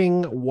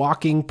living,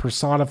 walking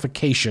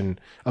personification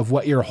of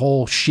what your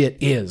whole shit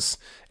is.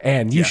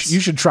 And you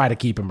should try to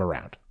keep him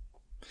around.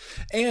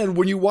 And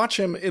when you watch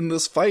him in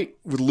this fight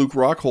with Luke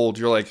Rockhold,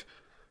 you're like,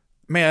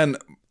 man,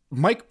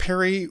 Mike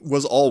Perry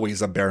was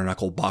always a bare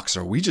knuckle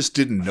boxer. We just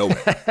didn't know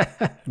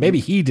it. Maybe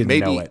he didn't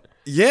know it.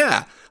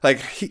 Yeah. Like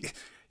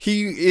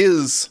he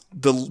is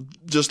the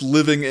just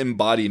living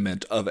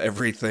embodiment of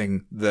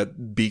everything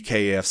that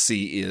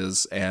BKFC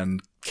is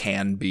and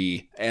can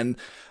be. And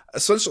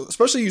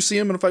especially you see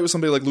him in a fight with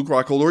somebody like Luke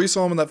Rockhold, or you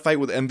saw him in that fight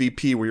with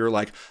MVP where you're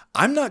like,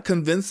 I'm not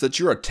convinced that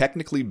you're a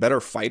technically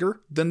better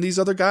fighter than these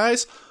other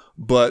guys,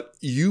 but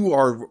you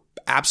are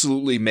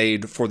absolutely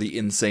made for the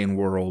insane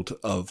world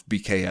of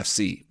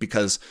BKFC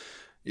because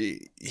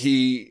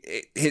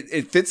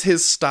it fits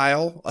his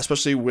style,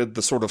 especially with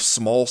the sort of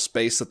small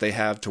space that they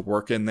have to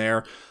work in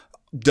there.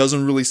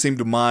 Doesn't really seem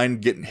to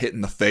mind getting hit in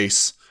the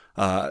face.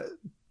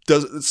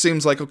 It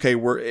seems like, okay,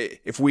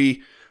 if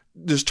we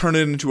just turn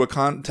it into a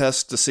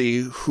contest to see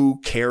who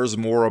cares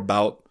more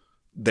about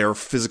their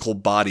physical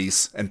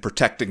bodies and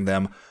protecting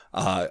them,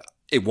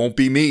 it won't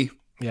be me.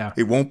 Yeah.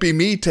 It won't be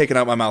me taking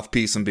out my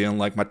mouthpiece and being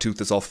like, my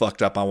tooth is all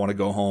fucked up, I want to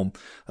go home.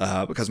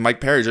 Because Mike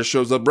Perry just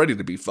shows up ready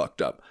to be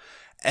fucked up.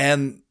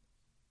 And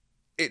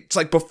it's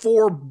like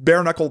before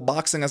bare knuckle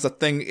boxing as a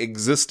thing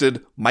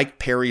existed, Mike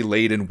Perry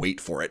laid in wait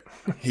for it.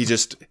 He's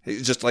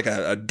just like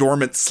a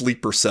dormant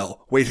sleeper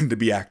cell waiting to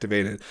be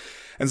activated.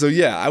 And so,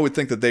 yeah, I would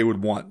think that they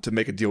would want to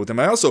make a deal with him.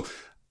 I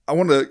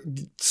want to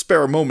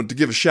spare a moment to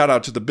give a shout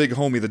out to the big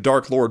homie, the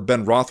Dark Lord,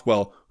 Ben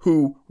Rothwell,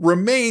 who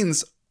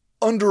remains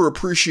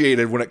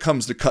underappreciated when it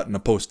comes to cutting a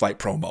post-fight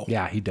promo.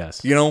 Yeah, he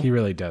does. You know? He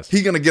really does.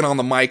 He's going to get on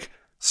the mic,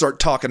 start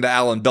talking to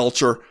Alan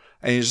Belcher,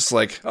 and he's just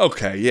like,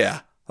 okay,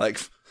 yeah.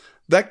 Like,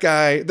 that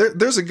guy,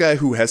 there's a guy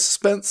who has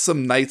spent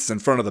some nights in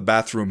front of the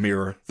bathroom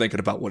mirror thinking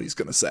about what he's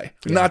going to say.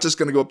 Yeah. Not just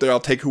going to go up there, I'll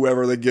take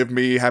whoever they give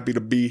me, happy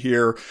to be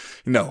here.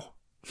 No.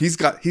 He's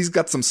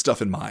got some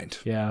stuff in mind.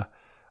 Yeah.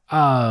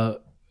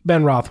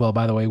 Ben Rothwell,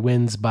 by the way,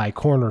 wins by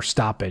corner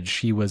stoppage.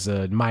 He was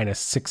a minus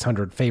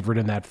 600 favorite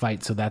in that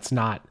fight, so that's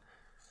not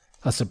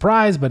a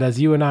surprise. But as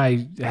you and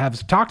I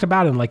have talked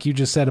about, and like you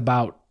just said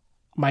about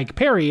Mike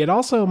Perry, it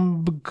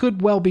also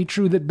could well be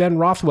true that Ben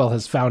Rothwell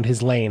has found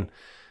his lane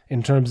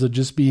in terms of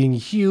just being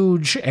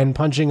huge and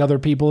punching other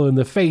people in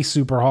the face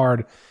super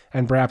hard,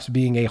 and perhaps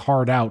being a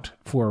hard out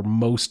for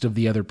most of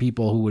the other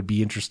people who would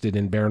be interested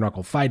in bare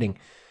knuckle fighting.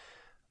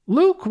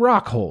 Luke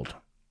Rockhold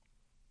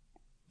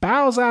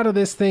bows out of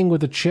this thing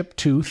with a chipped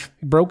tooth.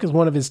 He broke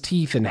one of his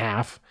teeth in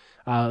half.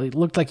 It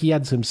looked like he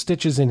had some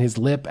stitches in his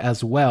lip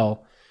as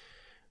well.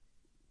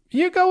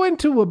 You go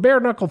into a bare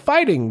knuckle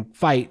fighting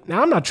fight.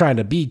 Now, I'm not trying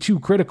to be too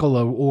critical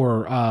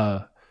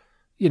or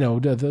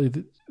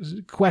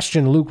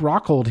question Luke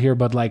Rockhold here,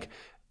 but like,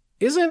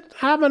 isn't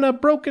having a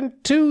broken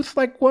tooth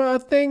like a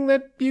thing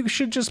that you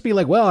should just be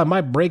like, well, I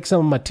might break some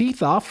of my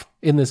teeth off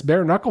in this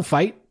bare knuckle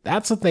fight.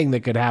 That's a thing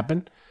that could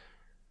happen.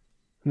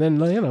 And then,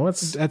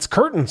 that's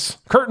curtains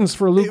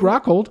for Luke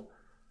Rockhold.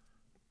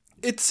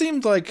 It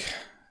seemed like,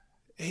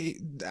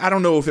 I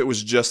don't know if it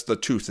was just the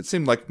tooth. It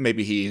seemed like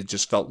maybe he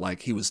just felt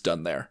like he was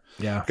done there.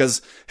 Yeah.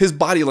 Because his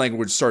body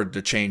language started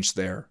to change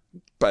there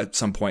at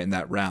some point in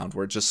that round,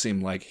 where it just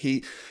seemed like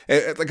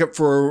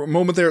for a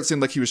moment there, it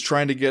seemed like he was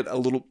trying to get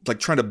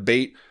trying to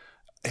bait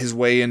his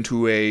way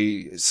into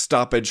a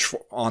stoppage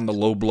on the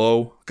low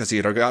blow, because he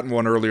had gotten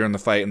one earlier in the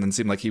fight, and then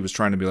seemed like he was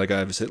trying to be like,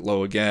 I was hit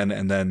low again,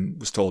 and then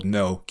was told,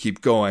 no,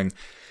 keep going.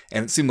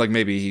 And it seemed like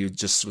maybe he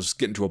just was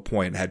getting to a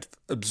point and had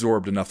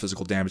absorbed enough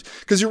physical damage.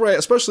 Because you're right,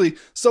 especially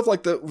stuff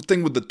like the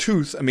thing with the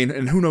tooth. I mean,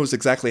 and who knows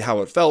exactly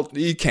how it felt.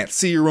 You can't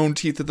see your own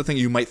teeth at the thing.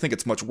 You might think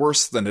it's much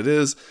worse than it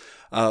is.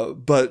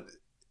 But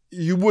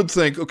you would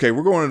think, okay,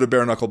 we're going into a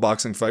bare knuckle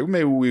boxing fight.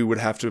 Maybe we would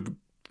have to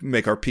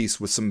make our peace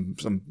with some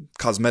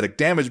cosmetic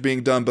damage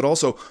being done. But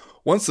also,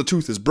 once the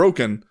tooth is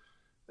broken,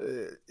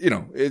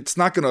 it's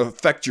not going to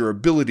affect your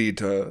ability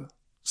to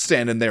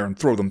stand in there and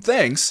throw them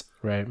things.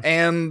 Right.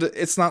 And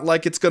it's not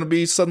like it's going to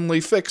be suddenly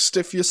fixed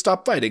if you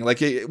stop fighting.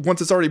 Like,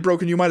 once it's already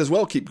broken, you might as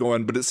well keep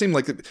going. But it seemed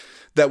like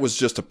that was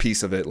just a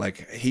piece of it.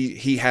 Like,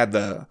 he had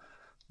the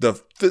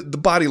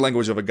body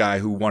language of a guy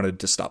who wanted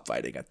to stop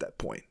fighting at that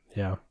point.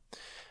 Yeah.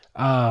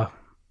 I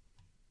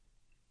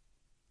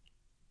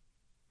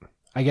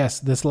guess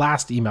this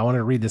last email, I want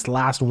to read this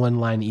last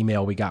one-line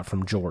email we got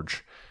from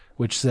George,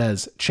 which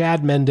says,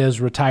 Chad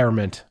Mendes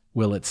retirement,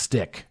 will it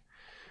stick?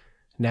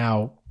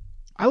 Now,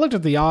 I looked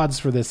at the odds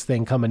for this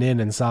thing coming in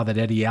and saw that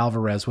Eddie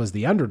Alvarez was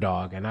the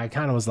underdog, and I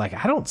kind of was like,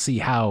 I don't see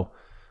how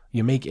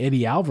you make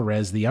Eddie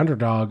Alvarez the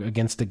underdog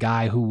against a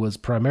guy who was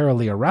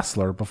primarily a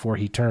wrestler before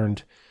he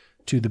turned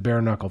to the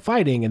bare knuckle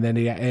fighting. And then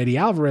Eddie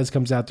Alvarez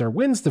comes out there,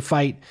 wins the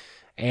fight,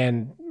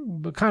 and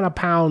kind of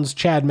pounds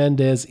Chad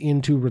Mendes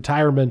into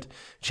retirement.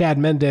 Chad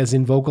Mendes,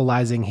 in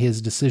vocalizing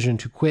his decision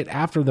to quit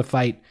after the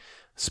fight,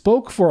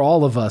 spoke for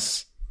all of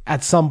us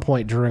at some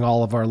point during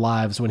all of our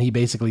lives when he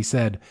basically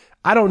said,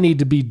 I don't need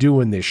to be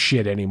doing this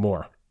shit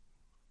anymore.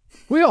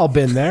 We all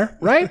been there,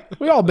 right?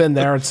 We all been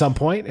there at some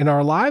point in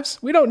our lives.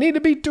 We don't need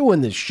to be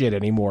doing this shit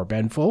anymore,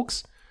 Ben,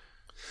 folks.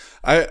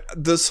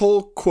 This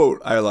whole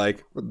quote I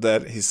like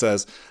that he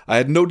says, I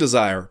had no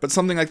desire, but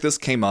something like this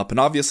came up, and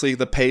obviously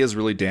the pay is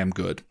really damn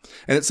good.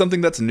 And it's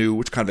something that's new,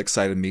 which kind of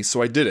excited me,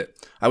 so I did it.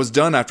 I was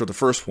done after the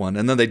first one,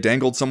 and then they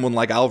dangled someone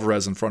like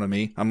Alvarez in front of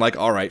me. I'm like,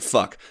 alright,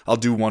 fuck, I'll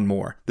do one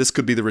more. This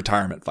could be the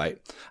retirement fight.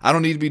 I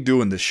don't need to be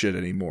doing this shit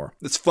anymore.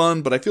 It's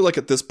fun, but I feel like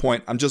at this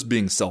point, I'm just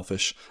being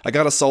selfish. I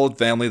got a solid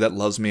family that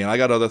loves me, and I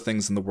got other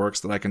things in the works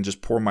that I can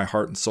just pour my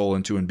heart and soul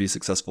into and be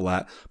successful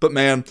at. But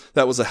man,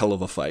 that was a hell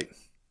of a fight.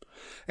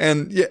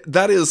 And yeah,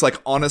 that is like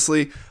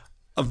honestly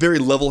a very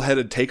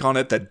level-headed take on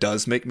it that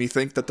does make me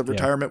think that the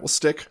retirement will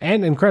stick.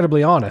 And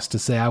incredibly honest to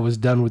say I was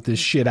done with this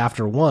shit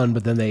after one,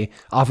 but then they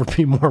offered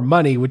me more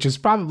money, which is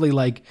probably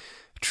like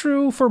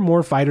true for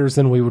more fighters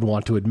than we would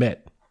want to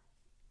admit.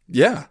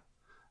 Yeah.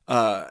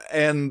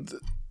 And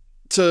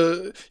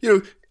to,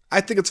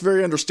 I think it's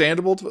very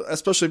understandable,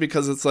 especially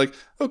because it's like,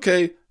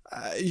 okay,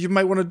 you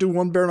might want to do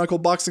one bare knuckle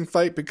boxing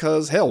fight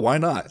because hell, why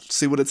not?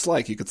 See what it's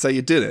like. You could say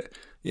you did it.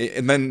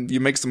 And then you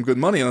make some good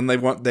money, and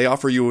then they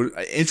offer you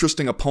an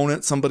interesting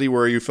opponent, somebody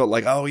where you felt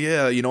like, oh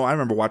yeah, I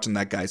remember watching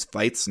that guy's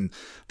fights and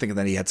thinking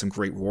that he had some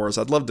great wars.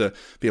 I'd love to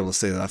be able to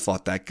say that I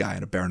fought that guy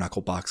in a bare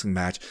knuckle boxing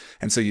match.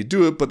 And so you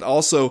do it, but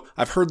also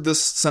I've heard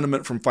this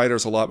sentiment from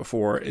fighters a lot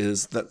before,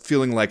 is that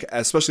feeling like,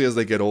 especially as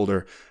they get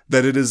older,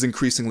 that it is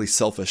increasingly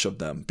selfish of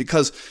them,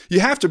 because you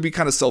have to be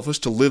kind of selfish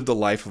to live the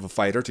life of a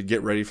fighter, to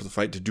get ready for the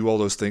fight, to do all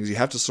those things. You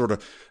have to sort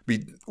of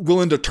be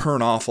willing to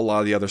turn off a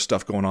lot of the other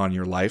stuff going on in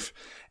your life.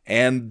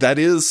 And that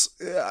is,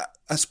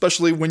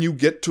 especially when you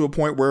get to a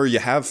point where you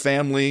have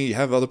family, you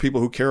have other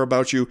people who care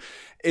about you,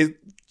 it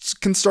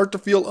can start to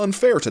feel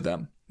unfair to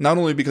them. Not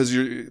only because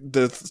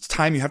the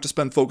time you have to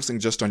spend focusing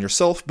just on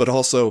yourself, but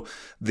also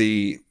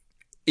the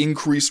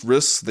increased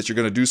risks that you're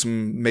going to do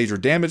some major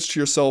damage to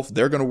yourself.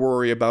 They're going to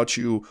worry about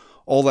you,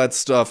 all that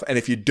stuff. And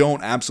if you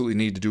don't absolutely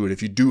need to do it,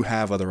 if you do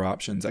have other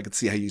options, I could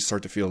see how you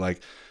start to feel like,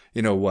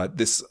 you know what,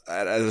 this,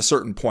 at a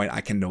certain point, I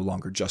can no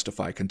longer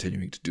justify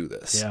continuing to do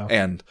this. Yeah.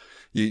 And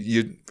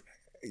years,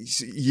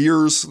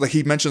 like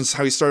he mentions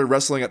how he started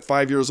wrestling at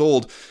 5 years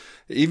old.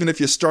 Even if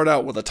you start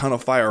out with a ton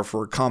of fire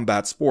for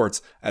combat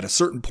sports, at a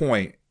certain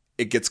point,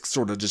 it gets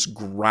sort of just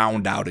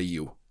ground out of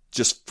you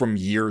just from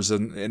years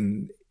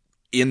in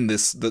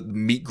the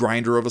meat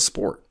grinder of a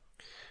sport.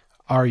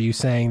 Are you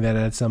saying that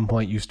at some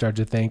point you start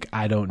to think,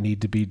 I don't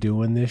need to be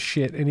doing this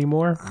shit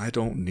anymore? I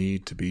don't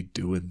need to be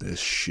doing this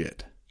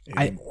shit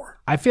anymore.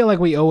 I feel like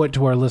we owe it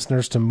to our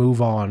listeners to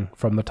move on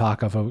from the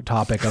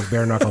topic of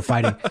bare knuckle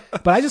fighting.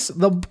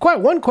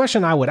 But one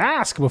question I would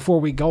ask before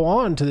we go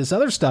on to this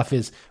other stuff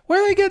is,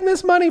 where are they getting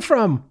this money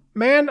from?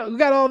 Man, we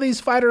got all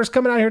these fighters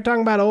coming out here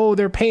talking about, oh,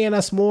 they're paying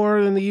us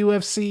more than the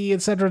UFC,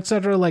 et cetera, et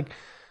cetera. Like,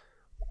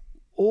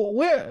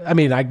 where? I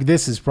mean,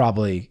 this is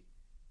probably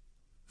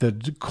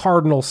the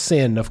cardinal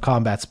sin of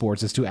combat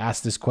sports, is to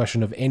ask this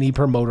question of any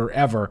promoter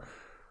ever.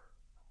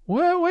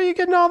 Where are you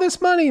getting all this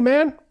money,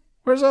 man?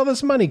 Where's all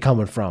this money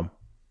coming from?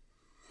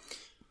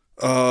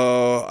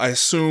 I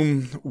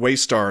assume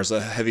Waystar is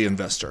a heavy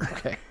investor.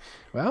 Okay.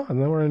 Well,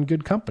 and then we're in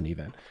good company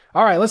then.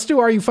 All right, let's do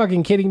Are You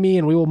Fucking Kidding Me?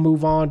 And we will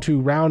move on to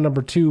round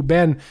number 2.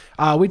 Ben,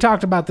 we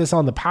talked about this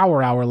on the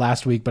Power Hour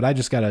last week, but I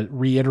just got to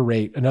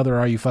reiterate another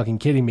Are You Fucking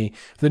Kidding Me?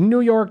 The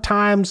New York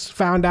Times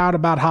found out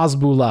about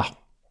Hasbullah.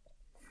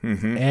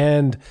 Mm-hmm.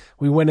 And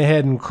we went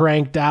ahead and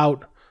cranked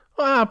out,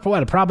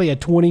 probably a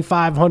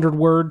 2,500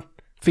 word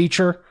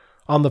feature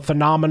on the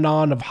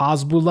phenomenon of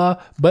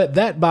Hasbullah. But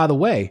that, by the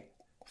way,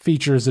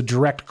 features a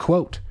direct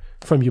quote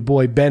from your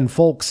boy Ben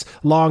Folks,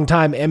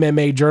 longtime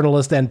MMA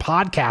journalist and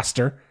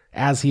podcaster,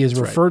 as he is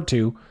referred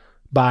to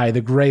by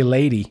the Gray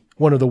Lady,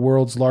 one of the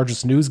world's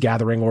largest news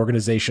gathering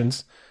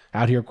organizations,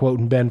 out here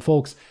quoting Ben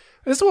Folks.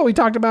 This is what we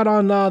talked about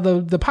on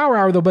the Power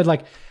Hour, though, but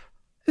like,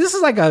 this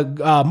is like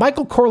a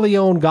Michael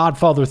Corleone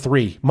Godfather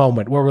 3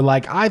 moment where we're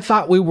like, I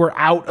thought we were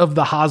out of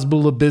the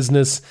Hasbullah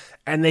business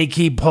and they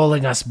keep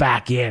pulling us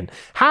back in.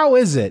 How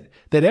is it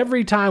that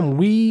every time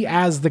we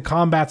as the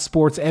combat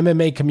sports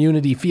MMA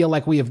community feel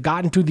like we have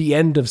gotten to the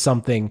end of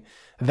something,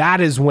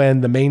 that is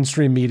when the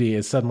mainstream media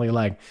is suddenly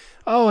like,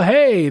 oh,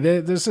 hey,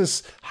 there's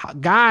this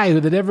guy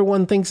that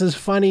everyone thinks is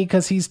funny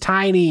because he's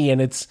tiny and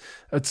it's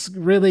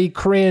really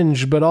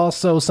cringe, but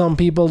also some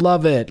people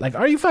love it. Like,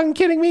 are you fucking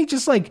kidding me?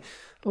 Just like,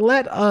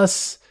 let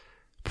us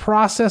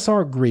process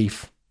our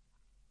grief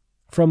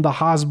from the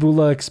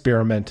Hasbullah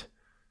experiment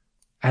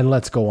and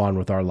let's go on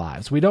with our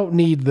lives. We don't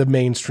need the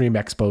mainstream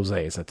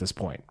exposés at this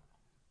point.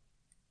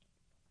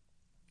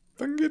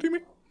 Fucking kidding me?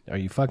 Are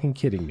you fucking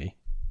kidding me?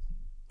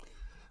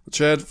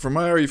 Chad, for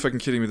my Are You Fucking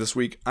Kidding Me this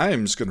week, I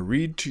am just going to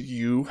read to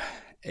you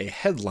a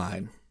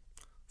headline,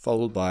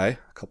 followed by a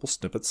couple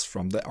snippets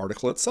from the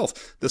article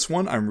itself. This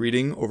one I'm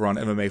reading over on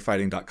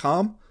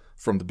MMAfighting.com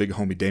from the big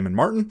homie Damon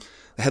Martin.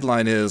 The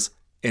headline is,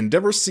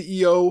 Endeavor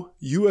CEO,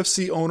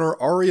 UFC owner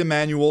Ari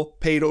Emanuel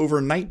paid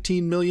over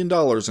 $19 million in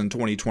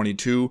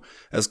 2022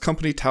 as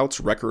company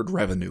touts record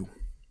revenue.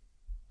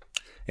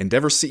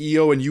 Endeavor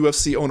CEO and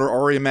UFC owner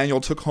Ari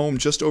Emanuel took home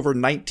just over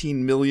 $19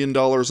 million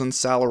in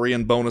salary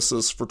and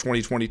bonuses for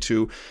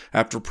 2022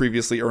 after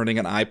previously earning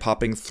an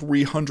eye-popping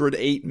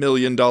 $308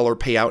 million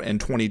payout in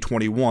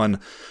 2021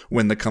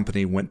 when the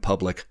company went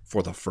public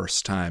for the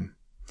first time.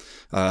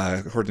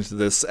 According to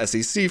this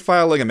SEC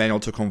filing,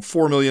 Emanuel took home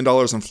 $4 million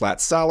in flat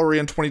salary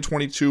in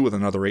 2022 with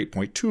another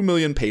 $8.2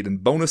 million paid in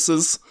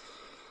bonuses,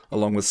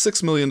 along with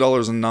 $6 million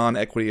in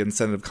non-equity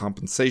incentive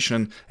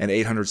compensation and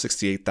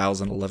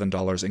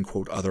 $868,011 in,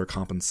 quote, other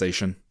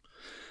compensation.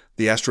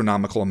 The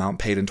astronomical amount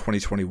paid in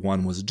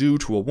 2021 was due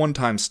to a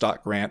one-time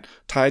stock grant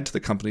tied to the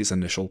company's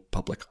initial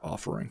public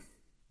offering.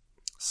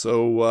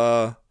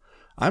 So,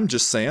 I'm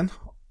just saying,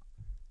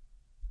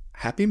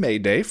 happy May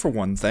Day for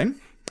one thing,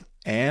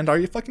 and are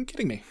you fucking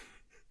kidding me?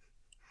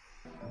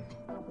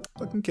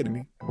 Fucking kidding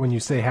me. When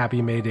you say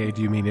happy May Day,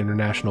 do you mean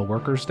International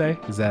Workers' Day?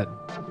 Is that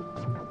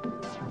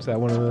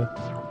one of the...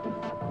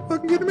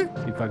 Fucking kidding me?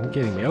 You fucking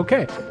kidding me.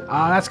 Okay,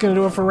 that's going to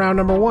do it for round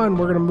number 1.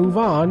 We're going to move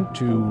on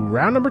to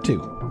round number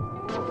 2.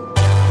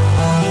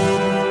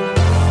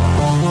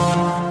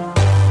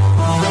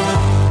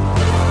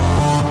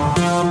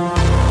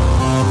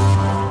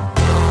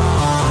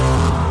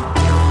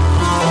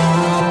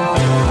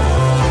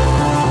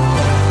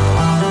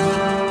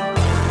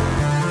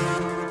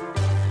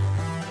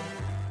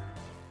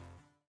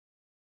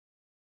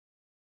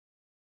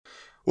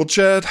 Well,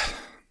 Chad,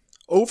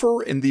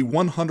 over in the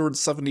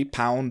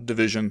 170-pound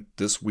division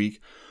this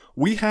week,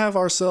 we have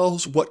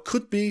ourselves what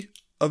could be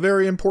a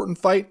very important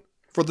fight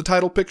for the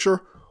title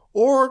picture,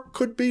 or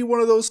could be one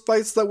of those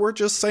fights that we're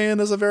just saying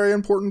is a very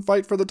important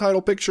fight for the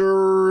title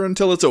picture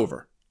until it's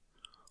over.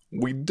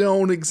 We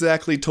don't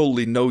exactly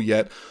totally know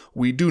yet.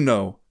 We do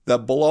know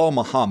that Bilal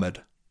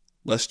Muhammad,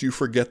 lest you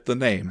forget the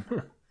name,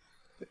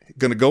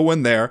 gonna go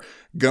in there,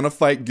 gonna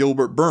fight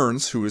Gilbert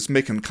Burns, who is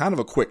making kind of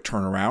a quick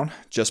turnaround,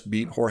 just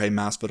beat Jorge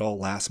Masvidal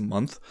last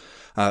month.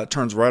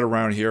 Turns right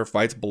around here,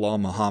 fights Bilal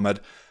Muhammad.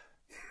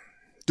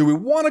 Do we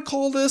want to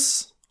call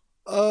this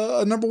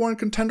a number one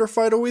contender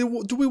fight, or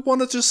do we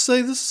want to just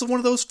say this is one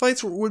of those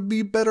fights where it would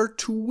be better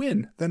to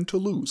win than to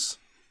lose?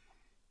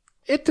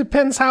 It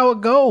depends how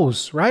it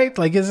goes, right?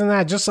 Like, isn't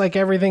that just like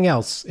everything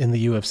else in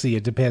the UFC?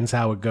 It depends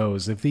how it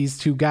goes. If these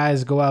two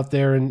guys go out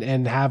there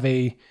and have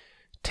a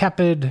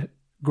tepid,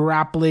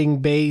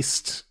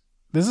 grappling-based...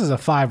 This is a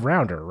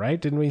 5-rounder, right?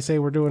 Didn't we say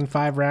we're doing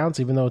 5 rounds,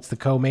 even though it's the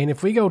co-main?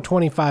 If we go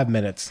 25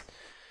 minutes,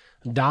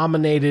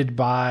 dominated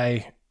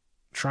by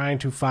trying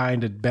to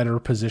find a better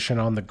position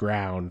on the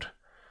ground,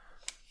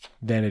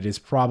 then it is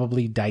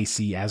probably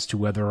dicey as to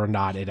whether or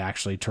not it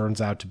actually turns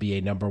out to be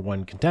a number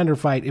one contender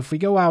fight. If we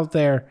go out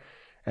there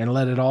and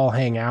let it all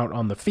hang out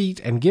on the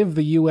feet and give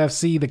the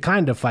UFC the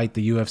kind of fight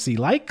the UFC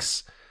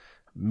likes,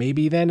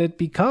 maybe then it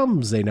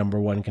becomes a number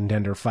one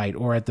contender fight,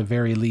 or at the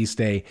very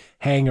least a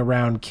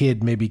hang-around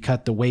kid, maybe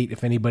cut the weight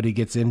if anybody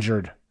gets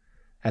injured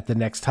at the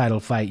next title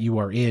fight you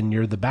are in.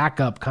 You're the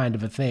backup kind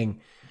of a thing.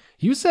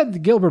 You said that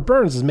Gilbert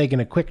Burns is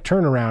making a quick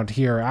turnaround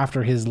here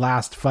after his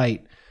last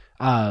fight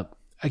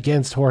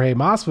against Jorge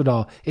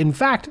Masvidal. In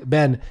fact,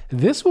 Ben,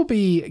 this will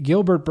be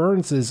Gilbert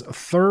Burns'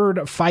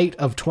 third fight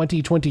of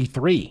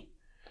 2023.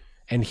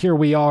 And here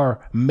we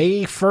are,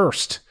 May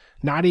 1st,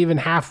 not even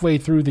halfway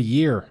through the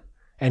year.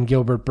 And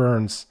Gilbert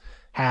Burns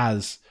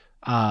has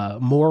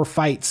more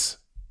fights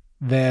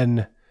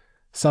than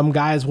some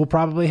guys will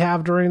probably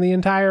have during the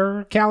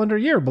entire calendar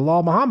year.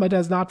 Bilal Muhammad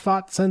has not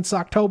fought since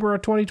October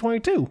of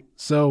 2022.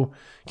 So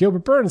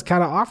Gilbert Burns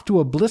kind of off to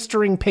a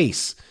blistering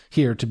pace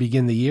here to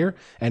begin the year.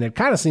 And it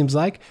kind of seems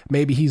like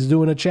maybe he's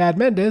doing a Chad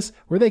Mendes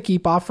where they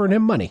keep offering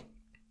him money.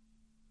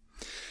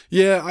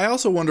 Yeah, I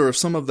also wonder if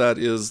some of that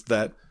is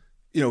that,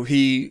 you know,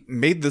 he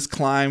made this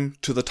climb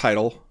to the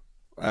title,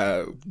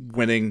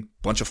 winning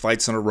a bunch of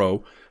fights in a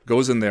row,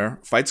 goes in there,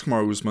 fights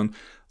Kamaru Usman,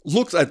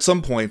 looked at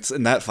some points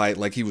in that fight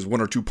like he was 1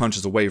 or 2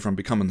 punches away from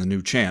becoming the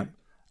new champ,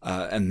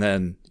 and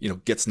then, you know,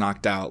 gets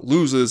knocked out,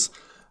 loses,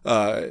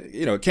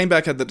 came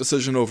back, had the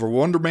decision over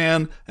Wonder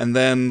Man, and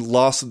then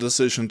lost the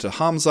decision to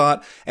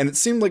Hamzat, and it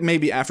seemed like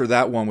maybe after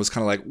that one was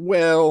kind of like,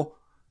 well,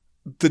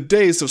 the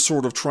days of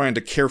sort of trying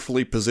to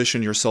carefully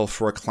position yourself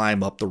for a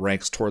climb up the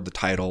ranks toward the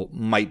title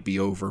might be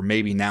over.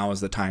 Maybe now is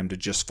the time to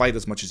just fight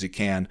as much as you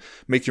can,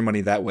 make your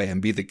money that way,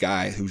 and be the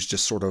guy who's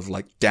just sort of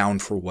like down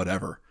for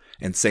whatever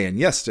and saying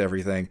yes to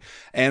everything.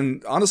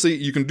 And honestly,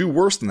 you can do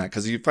worse than that,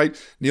 because you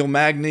fight Neil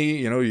Magny,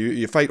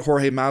 you fight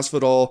Jorge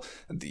Masvidal,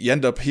 you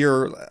end up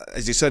here,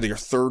 as you said, your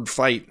third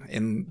fight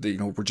in the,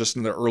 we're just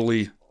in the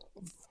early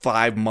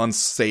 5 months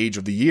stage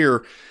of the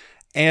year.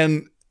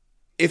 And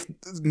if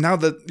now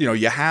that,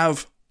 you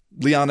have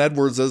Leon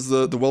Edwards as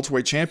the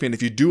welterweight champion,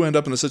 if you do end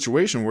up in a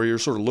situation where you're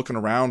sort of looking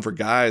around for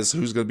guys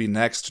who's going to be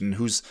next and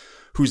whose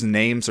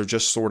names are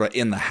just sort of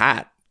in the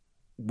hat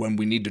when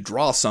we need to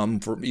draw some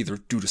for either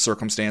due to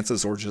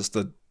circumstances or just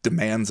the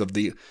demands of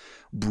the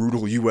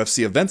brutal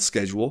UFC event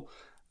schedule,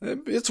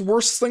 it's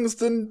worse things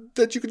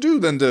that you could do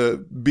than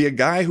to be a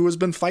guy who has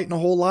been fighting a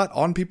whole lot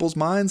on people's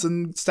minds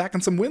and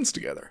stacking some wins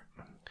together.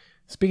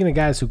 Speaking of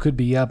guys who could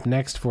be up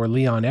next for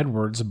Leon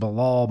Edwards,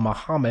 Bilal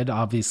Muhammad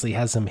obviously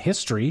has some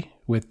history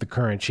with the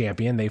current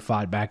champion. They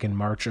fought back in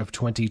March of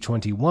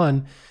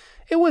 2021.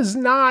 It was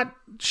not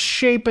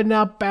shaping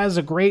up as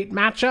a great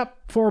matchup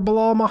for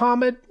Bilal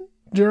Muhammad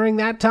during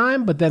that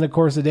time, but then of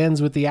course it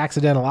ends with the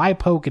accidental eye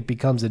poke. It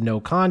becomes a no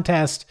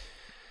contest.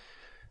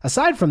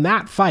 Aside from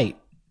that fight,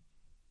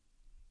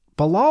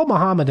 Bilal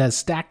Muhammad has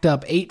stacked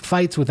up 8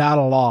 fights without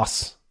a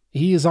loss.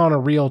 He is on a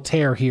real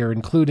tear here,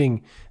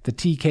 including the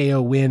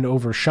TKO win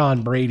over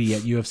Sean Brady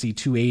at UFC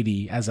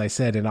 280, as I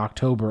said, in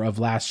October of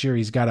last year.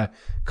 He's got a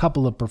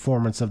couple of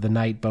performance of the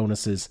night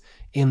bonuses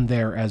in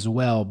there as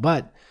well.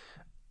 But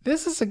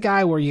this is a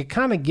guy where you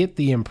kind of get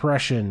the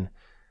impression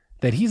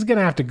that he's going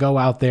to have to go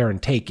out there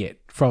and take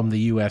it from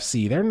the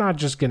UFC. They're not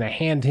just going to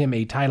hand him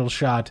a title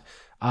shot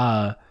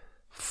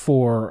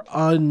for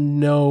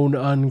unknown,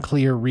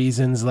 unclear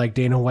reasons, like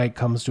Dana White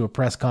comes to a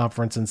press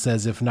conference and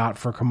says, if not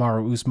for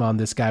Kamaru Usman,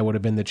 this guy would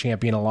have been the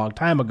champion a long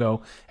time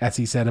ago, as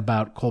he said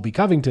about Colby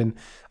Covington.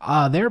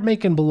 They're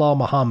making Bilal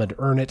Muhammad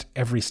earn it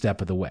every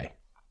step of the way.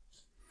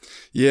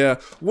 Yeah,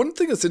 one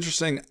thing that's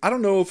interesting, I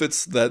don't know if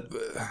it's that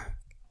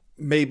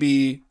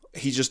maybe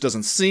he just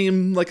doesn't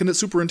seem like a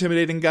super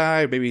intimidating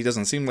guy. Maybe he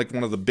doesn't seem like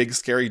one of the big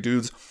scary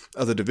dudes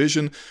of the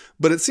division,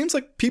 but it seems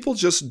like people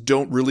just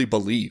don't really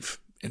believe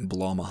in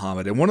Bilal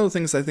Muhammad. And one of the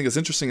things I think is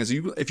interesting is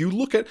if you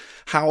look at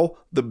how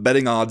the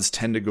betting odds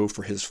tend to go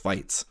for his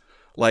fights,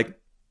 like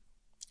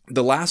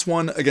the last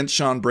one against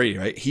Sean Brady,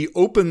 right? He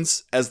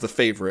opens as the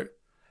favorite,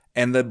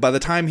 and then by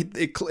the time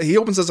he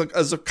opens as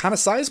a kind of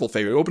sizable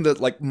favorite, he opened at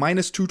like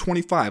minus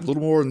 225, a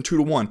little more than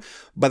 2-1.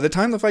 By the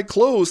time the fight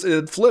closed, it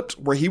had flipped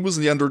where he was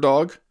the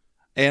underdog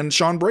and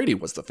Sean Brady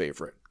was the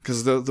favorite,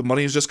 because the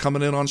money is just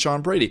coming in on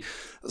Sean Brady.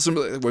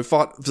 So we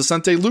fought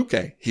Vicente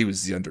Luque. He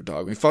was the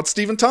underdog. We fought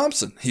Stephen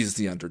Thompson. He's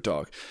the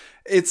underdog.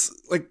 It's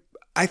like,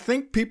 I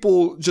think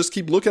people just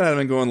keep looking at him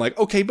and going like,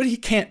 okay, but he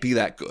can't be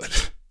that good.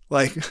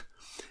 Like,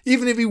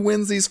 even if he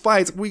wins these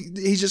fights,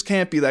 he just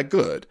can't be that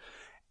good.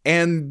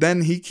 And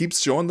then he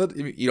keeps showing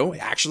that,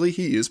 actually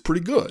he is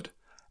pretty good.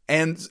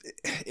 And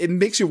it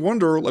makes you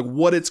wonder like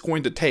what it's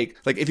going to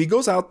take. Like if he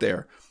goes out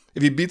there,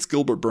 if he beats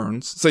Gilbert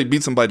Burns, say he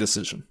beats him by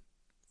decision,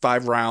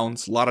 5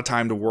 rounds, a lot of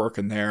time to work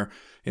in there,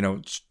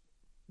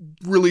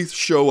 really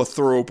show a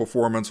thorough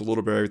performance, a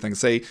little bit of everything.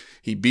 Say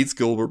he beats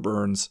Gilbert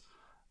Burns.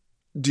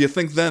 Do you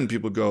think then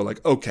people go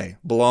like, okay,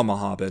 Bilal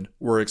Muhammad,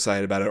 we're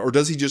excited about it? Or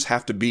does he just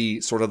have to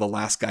be sort of the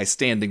last guy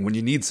standing when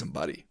you need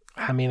somebody?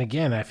 I mean,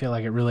 again, I feel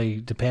like it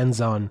really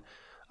depends on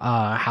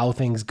how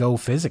things go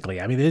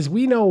physically. I mean,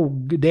 we know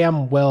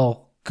damn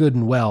well, good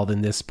and well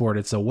in this sport,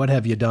 it's a what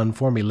have you done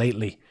for me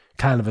lately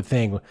kind of a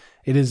thing.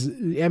 It is,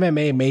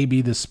 MMA may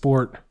be the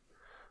sport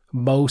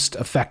most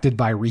affected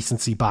by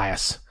recency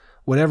bias.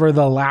 Whatever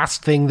the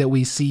last thing that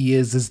we see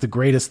is the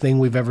greatest thing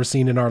we've ever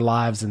seen in our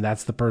lives, and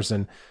that's the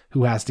person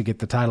who has to get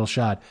the title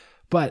shot.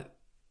 But,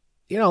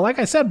 like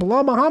I said,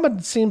 Bilal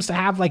Muhammad seems to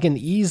have like an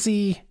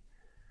easy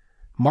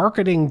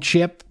marketing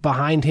chip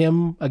behind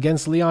him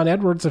against Leon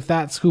Edwards, if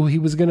that's who he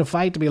was going to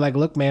fight, to be like,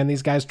 look, man,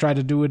 these guys tried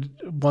to do it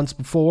once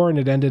before and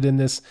it ended in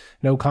this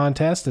no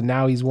contest, and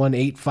now he's won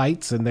 8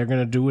 fights and they're going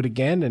to do it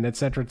again, and et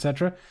cetera, et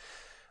cetera.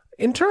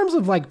 In terms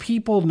of like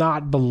people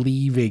not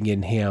believing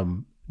in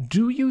him,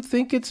 do you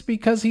think it's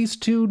because he's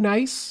too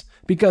nice?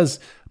 Because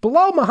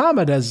Bilal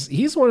Muhammad,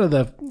 he's one of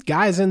the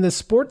guys in this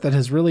sport that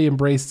has really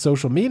embraced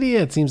social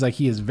media. It seems like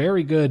he is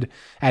very good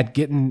at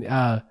getting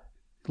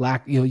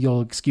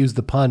you'll excuse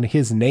the pun,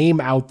 his name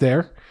out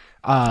there.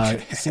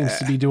 Seems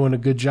to be doing a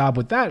good job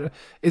with that.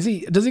 Does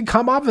he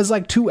come off as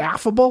like too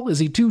affable? Is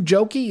he too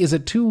jokey? Is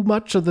it too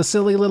much of the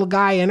silly little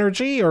guy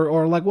energy,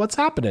 or like what's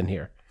happening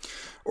here?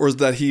 Or is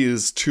that he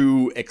is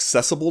too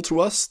accessible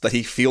to us, that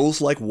he feels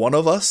like one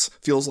of us,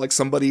 feels like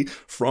somebody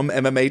from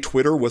MMA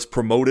Twitter was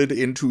promoted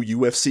into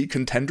UFC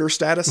contender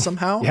status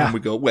somehow? Yeah. And we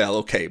go, well,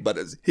 okay, but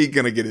is he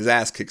going to get his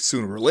ass kicked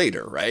sooner or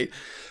later, right?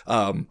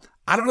 I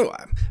don't know.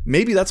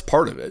 Maybe that's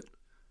part of it.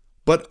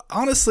 But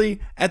honestly,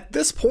 at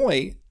this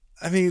point,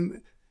 I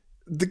mean,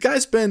 the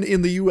guy's been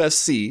in the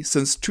UFC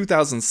since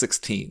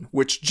 2016,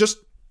 which just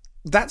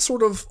that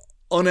sort of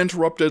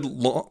uninterrupted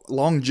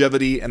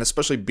longevity, and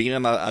especially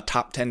being a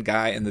top 10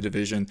 guy in the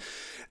division,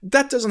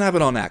 that doesn't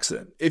happen on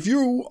accident. If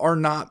you are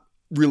not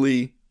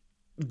really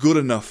good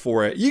enough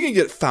for it, you can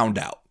get found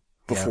out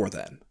before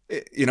then.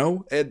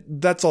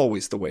 That's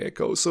always the way it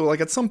goes. So like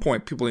at some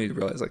point, people need to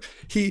realize like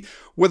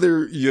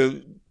whether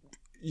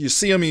you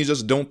see him and you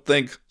just don't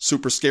think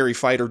super scary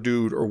fighter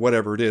dude or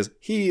whatever it is,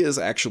 he is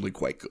actually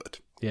quite good.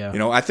 Yeah. You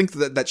know, I think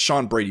that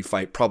Sean Brady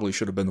fight probably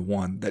should have been the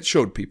one that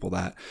showed people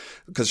that,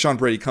 because Sean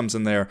Brady comes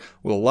in there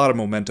with a lot of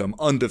momentum,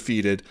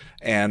 undefeated,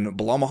 and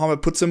Bilal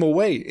Muhammad puts him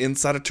away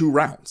inside of 2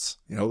 rounds.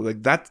 You know,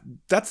 like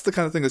that's the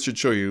kind of thing that should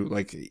show you,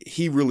 like,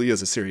 he really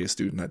is a serious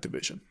dude in that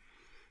division.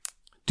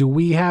 Do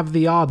we have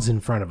the odds in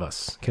front of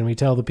us? Can we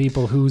tell the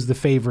people who's the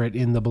favorite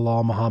in the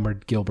Bilal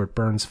Muhammad-Gilbert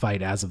Burns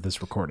fight as of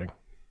this recording?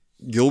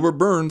 Gilbert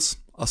Burns,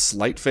 a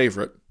slight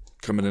favorite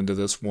coming into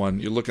this one.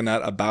 You're looking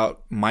at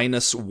about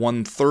minus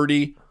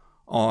 130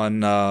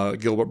 on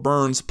Gilbert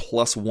Burns,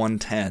 plus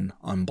 110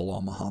 on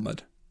Bilal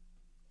Muhammad.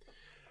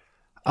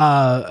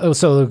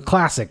 So the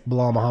classic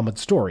Bilal Muhammad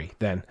story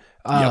then.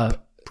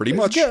 Yep, pretty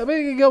much.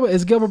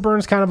 Is Gilbert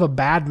Burns kind of a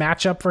bad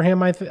matchup for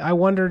him, I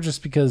wonder,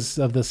 just because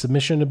of the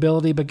submission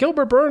ability? But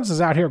Gilbert Burns is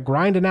out here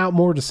grinding out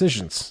more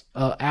decisions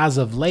as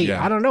of late.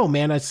 Yeah. I don't know,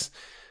 man.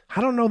 I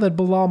don't know that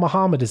Bilal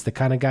Muhammad is the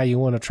kind of guy you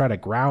want to try to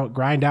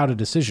grind out a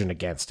decision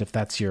against if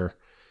that's your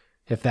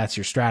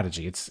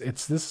strategy.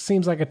 This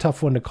seems like a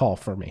tough one to call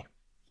for me.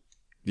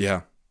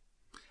 Yeah.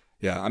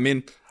 I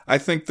mean, I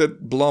think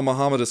that Bilal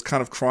Muhammad is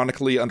kind of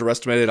chronically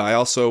underestimated. I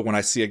also, when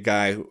I see a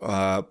guy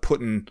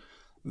putting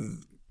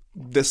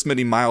this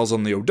many miles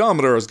on the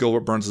odometer as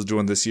Gilbert Burns is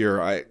doing this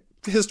year,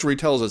 history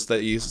tells us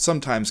that you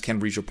sometimes can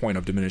reach a point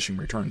of diminishing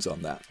returns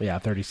on that. Yeah,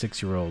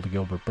 36-year-old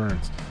Gilbert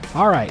Burns.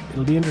 All right,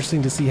 it'll be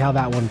interesting to see how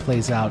that one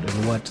plays out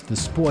and what the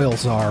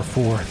spoils are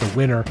for the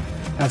winner.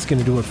 That's going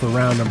to do it for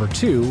round number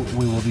 2.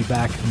 We will be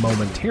back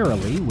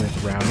momentarily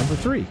with round number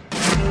 3.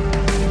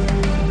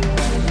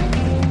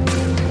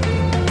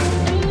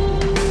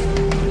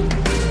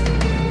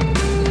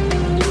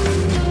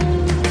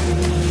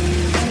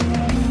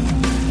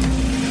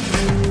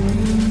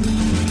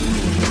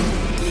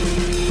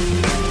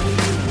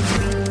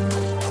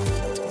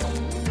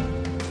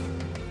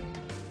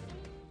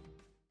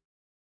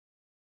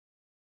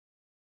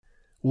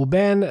 Well,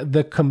 Ben,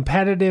 the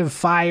competitive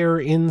fire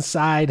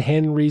inside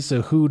Henry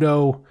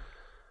Cejudo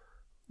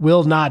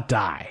will not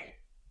die.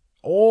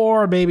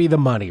 Or maybe the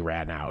money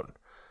ran out.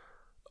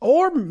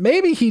 Or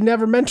maybe he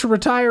never meant to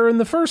retire in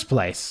the first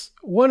place.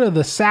 One of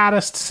the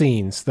saddest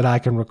scenes that I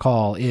can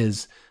recall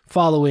is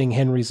following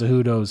Henry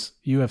Cejudo's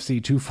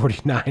UFC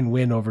 249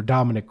 win over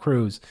Dominic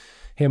Cruz,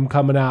 him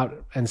coming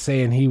out and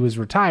saying he was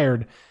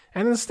retired.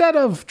 And instead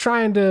of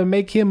trying to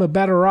make him a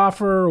better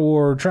offer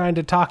or trying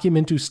to talk him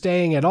into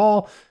staying at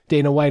all,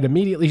 Dana White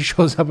immediately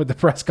shows up at the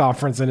press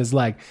conference and is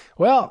like,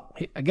 well,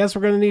 I guess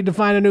we're going to need to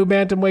find a new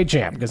bantamweight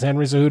champ because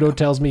Henry Cejudo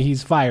tells me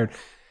he's fired.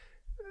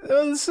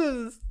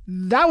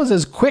 That was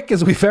as quick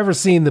as we've ever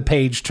seen the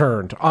page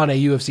turned on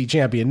a UFC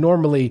champion.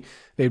 Normally,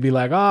 they'd be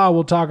like,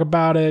 we'll talk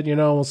about it.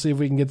 We'll see if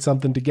we can get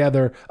something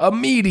together.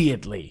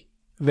 Immediately,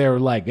 they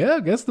were like, I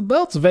guess the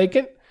belt's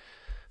vacant.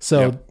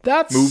 So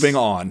that's moving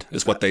on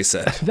is what they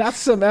said. That's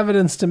some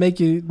evidence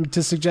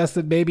to suggest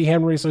that maybe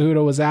Henry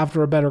Cejudo was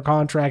after a better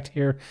contract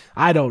here.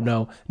 I don't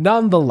know.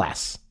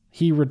 Nonetheless,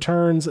 he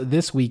returns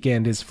this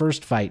weekend, his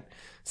first fight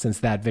since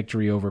that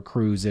victory over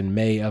Cruz in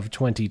May of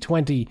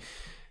 2020.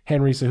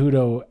 Henry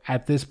Cejudo,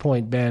 at this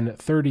point, been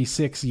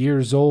 36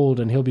 years old,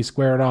 and he'll be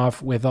squaring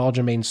off with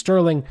Aljamain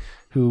Sterling,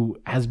 who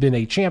has been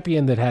a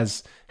champion that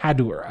has had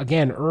to,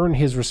 again, earn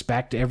his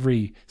respect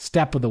every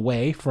step of the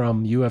way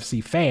from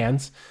UFC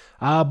fans.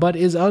 But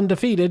is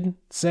undefeated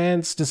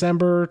since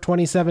December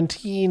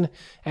 2017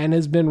 and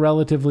has been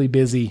relatively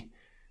busy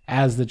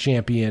as the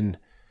champion.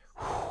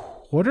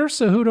 What are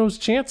Cejudo's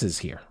chances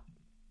here?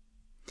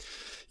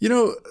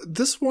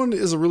 This one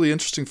is a really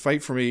interesting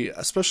fight for me,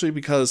 especially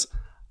because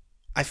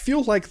I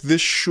feel like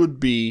this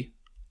should be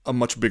a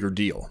much bigger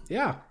deal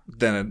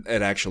than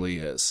it actually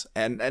is.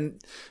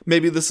 And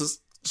maybe this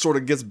is sort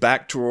of gets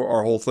back to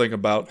our whole thing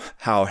about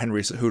how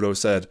Henry Cejudo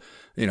said,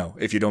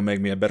 if you don't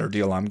make me a better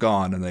deal, I'm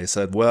gone. And they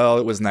said, well,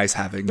 it was nice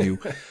having you.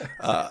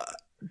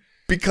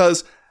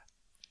 Because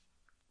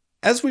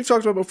as we've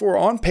talked about before,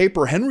 on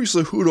paper, Henry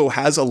Cejudo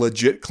has a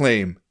legit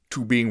claim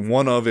to being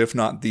one of, if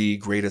not the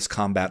greatest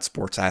combat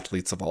sports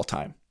athletes of all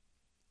time.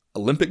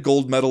 Olympic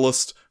gold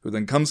medalist who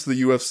then comes to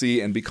the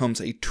UFC and becomes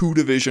a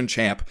 2-division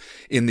champ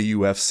in the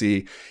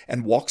UFC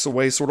and walks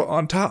away sort of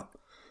on top.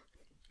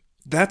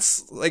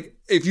 That's like,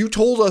 if you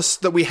told us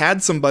that we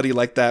had somebody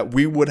like that,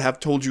 we would have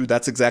told you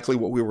that's exactly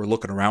what we were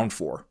looking around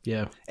for.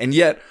 Yeah. And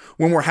yet,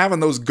 when we're having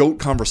those GOAT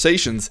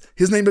conversations,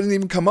 his name doesn't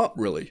even come up,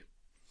 really.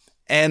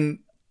 And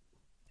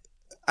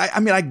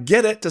I mean, I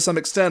get it to some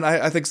extent.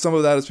 I think some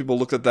of that is people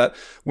looked at that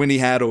when he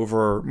had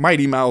over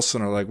Mighty Mouse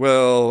and are like,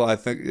 well, I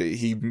think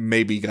he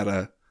maybe got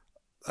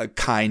a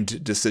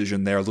kind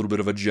decision there, a little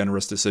bit of a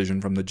generous decision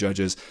from the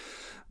judges.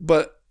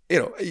 But,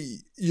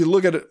 you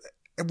look at it,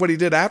 what he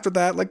did after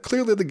that, like,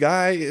 clearly the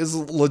guy is a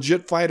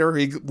legit fighter.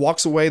 He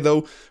walks away,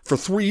 though, for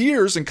 3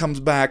 years and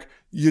comes back.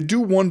 You do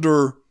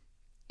wonder,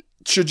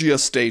 should you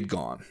have stayed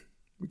gone?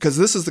 Because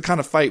this is the kind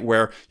of fight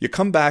where you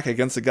come back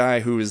against a guy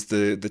who is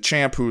the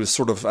champ, who is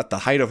sort of at the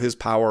height of his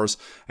powers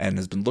and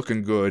has been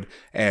looking good,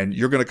 and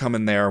you're going to come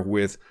in there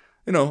with,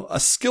 a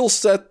skill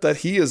set that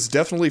he is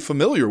definitely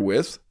familiar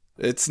with.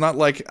 It's not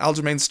like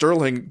Aljamain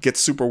Sterling gets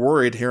super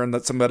worried hearing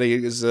that somebody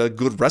is a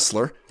good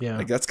wrestler. Yeah.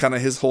 Like, that's kind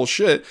of his whole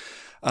shit.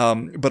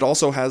 But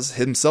also has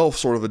himself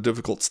sort of a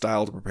difficult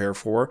style to prepare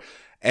for.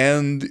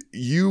 And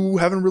you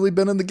haven't really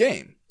been in the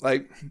game.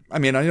 Like, I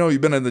mean, I know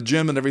you've been in the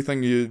gym and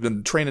everything. You've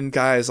been training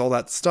guys, all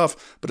that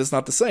stuff, but it's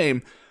not the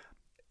same.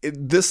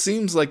 This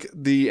seems like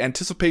the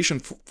anticipation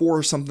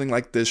for something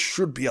like this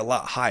should be a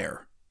lot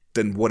higher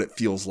than what it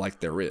feels like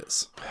there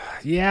is.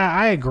 Yeah,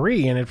 I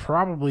agree. And it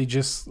probably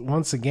just,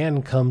 once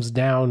again, comes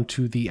down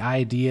to the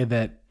idea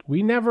that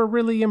we never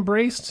really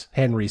embraced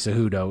Henry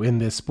Cejudo in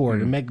this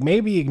sport. And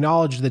maybe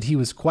acknowledged that he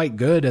was quite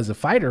good as a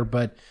fighter,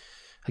 but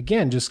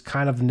again, just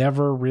kind of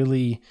never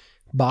really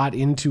bought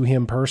into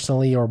him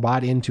personally or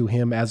bought into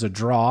him as a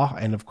draw.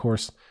 And of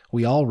course,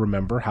 we all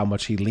remember how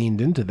much he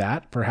leaned into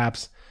that,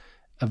 perhaps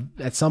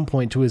at some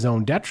point to his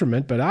own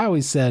detriment. But I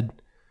always said,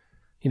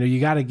 you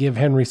got to give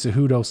Henry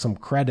Cejudo some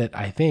credit,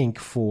 I think,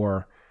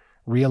 for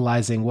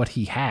realizing what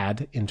he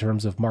had in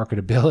terms of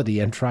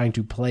marketability and trying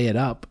to play it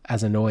up,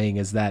 as annoying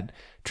as that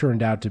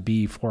turned out to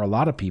be for a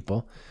lot of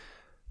people.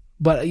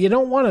 But you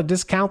don't want to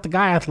discount the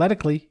guy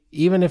athletically,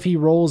 even if he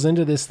rolls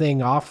into this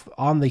thing off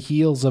on the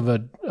heels of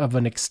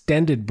an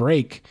extended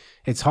break.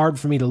 It's hard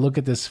for me to look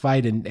at this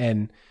fight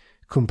and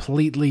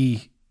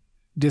completely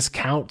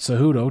discount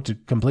Cejudo, to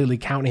completely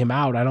count him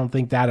out. I don't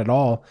think that at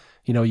all.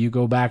 You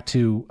go back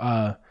to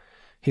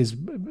his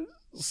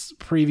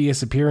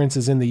previous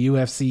appearances in the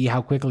UFC,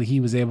 how quickly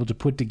he was able to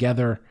put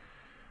together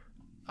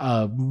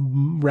a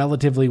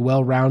relatively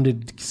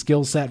well-rounded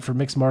skill set for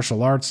mixed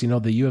martial arts. The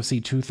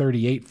UFC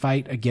 238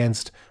 fight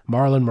against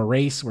Marlon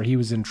Moraes, where he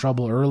was in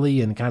trouble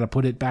early and kind of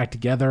put it back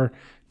together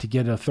to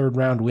get a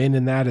third-round win,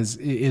 and that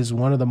is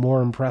one of the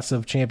more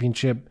impressive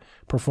championship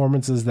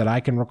performances that I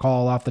can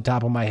recall off the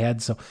top of my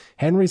head. So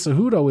Henry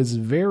Cejudo is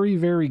very,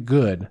 very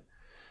good.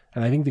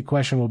 And I think the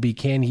question will be,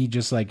 can he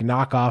just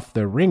knock off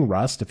the ring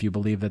rust, if you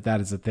believe that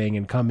is a thing,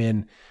 and come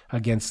in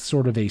against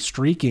sort of a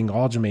streaking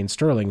Aljamain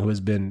Sterling, who has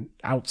been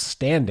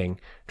outstanding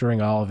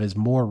during all of his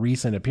more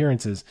recent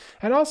appearances.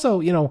 And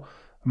also,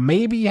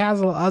 maybe he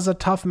has a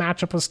tough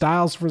matchup of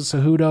styles for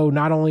Cejudo,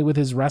 not only with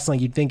his wrestling.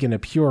 You'd think in a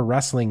pure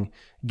wrestling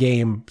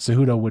game,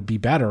 Cejudo would be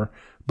better,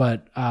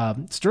 but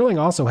Sterling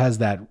also has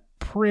that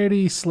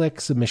pretty slick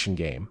submission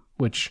game,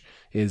 which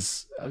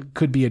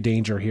could be a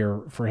danger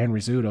here for Henry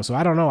Cejudo. So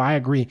I don't know. I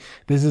agree.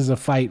 This is a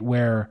fight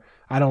where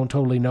I don't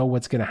totally know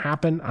what's going to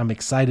happen. I'm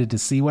excited to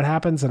see what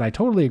happens. And I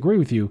totally agree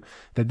with you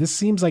that this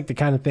seems like the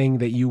kind of thing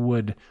that you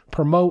would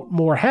promote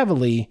more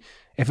heavily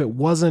if it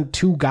wasn't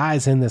two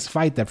guys in this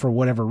fight that for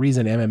whatever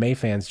reason MMA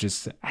fans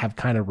just have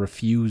kind of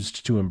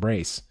refused to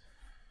embrace.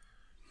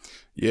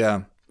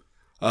 Yeah.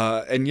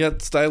 And yet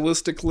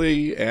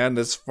stylistically, and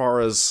as far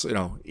as,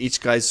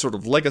 each guy's sort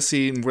of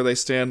legacy and where they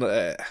stand,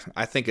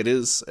 I think it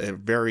is a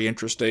very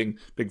interesting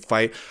big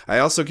fight. I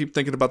also keep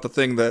thinking about the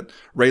thing that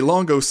Ray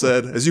Longo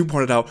said, as you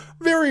pointed out,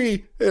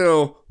 very,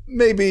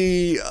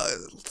 maybe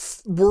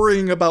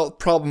worrying about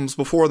problems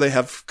before they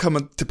have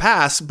come to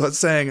pass, but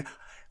saying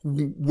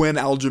when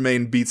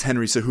Aljamain beats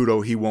Henry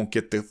Cejudo, he won't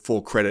get the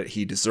full credit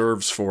he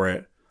deserves for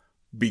it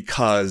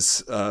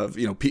because of,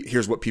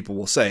 here's what people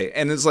will say.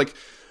 And it's like,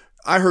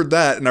 I heard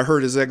that, and I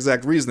heard his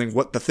exact reasoning,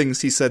 what the things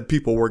he said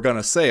people were going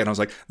to say, and I was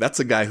like, that's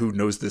a guy who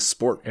knows this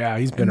sport. Yeah,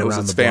 he's been knows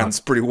around its the fans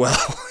block. pretty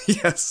well.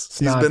 Yes,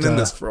 he's been in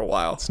this for a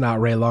while. It's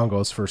not Ray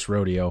Longo's first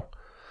rodeo.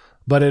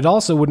 But it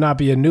also would not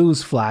be a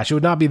news flash. It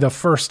would not be the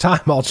first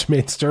time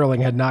Aljamain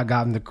Sterling had not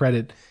gotten the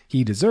credit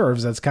he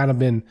deserves. That's kind of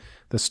been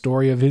the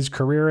story of his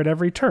career at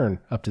every turn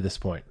up to this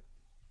point.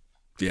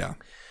 Yeah.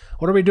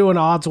 What are we doing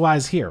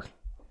odds-wise here?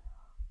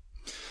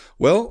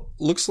 Well,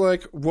 looks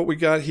like what we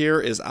got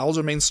here is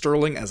Aljamain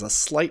Sterling as a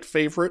slight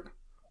favorite,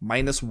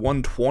 minus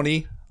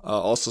 120.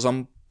 Also,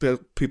 some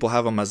people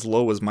have him as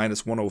low as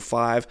minus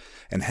 105,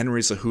 and Henry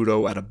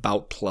Cejudo at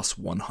about plus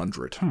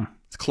 100.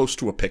 It's close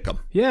to a pick'em.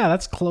 Yeah,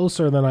 that's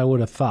closer than I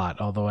would have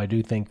thought, although I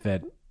do think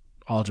that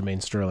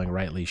Aljamain Sterling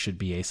rightly should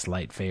be a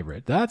slight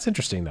favorite. That's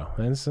interesting, though.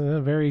 It's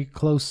a very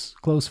close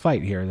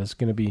fight here. That's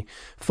going to be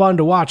fun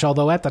to watch,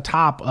 although at the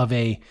top of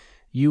a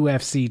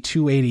UFC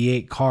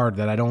 288 card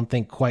that I don't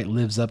think quite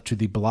lives up to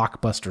the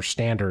blockbuster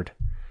standard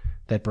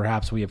that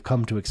perhaps we have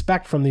come to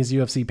expect from these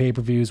UFC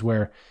pay-per-views,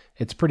 where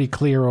it's pretty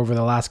clear over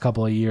the last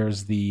couple of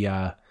years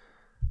the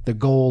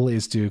goal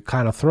is to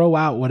kind of throw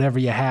out whatever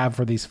you have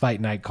for these fight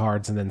night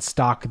cards and then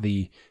stock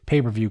the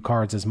pay-per-view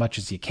cards as much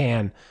as you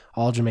can.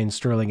 Aljamain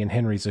Sterling and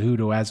Henry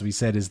Cejudo, as we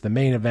said, is the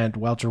main event.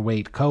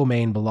 Welterweight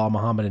co-main, Bilal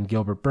Muhammad and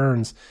Gilbert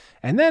Burns.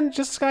 And then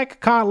just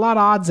like a lot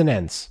of odds and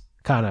ends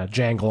kind of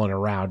jangling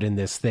around in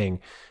this thing.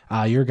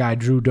 Your guy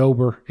Drew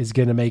Dober is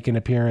going to make an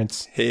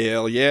appearance.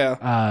 Hell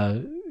yeah.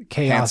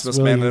 Chaos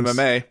Handsomest Williams,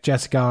 man in MMA.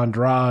 Jessica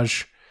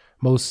Andrade,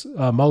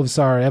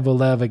 Movsar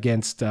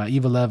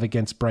Evelev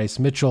against Bryce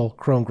Mitchell,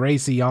 Kron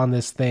Gracie on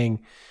this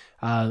thing.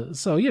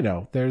 So,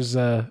 there's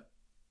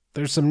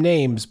some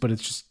names, but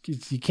it's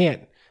just, you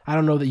can't, I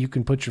don't know that you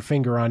can put your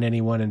finger on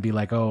anyone and be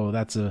like, oh,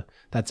 that's a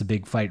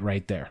big fight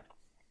right there.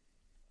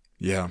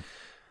 Yeah.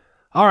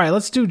 All right,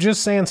 let's do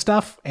Just Saying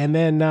Stuff, and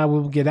then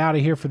we'll get out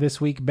of here for this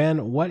week.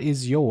 Ben, what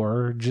is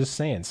your Just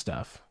Saying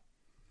Stuff?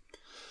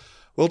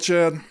 Well,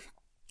 Chad,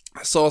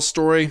 I saw a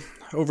story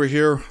over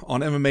here on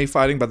MMA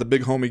Fighting by the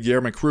big homie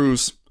Guillermo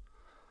Cruz.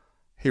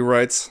 He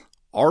writes,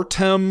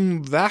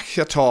 Artem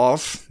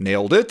Vakhitov,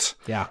 nailed it,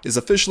 is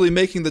officially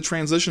making the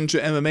transition to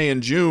MMA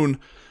in June.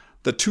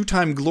 The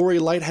two-time Glory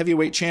light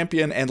heavyweight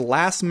champion and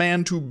last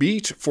man to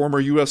beat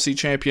former UFC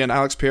champion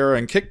Alex Pereira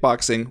in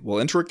kickboxing will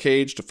enter a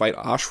cage to fight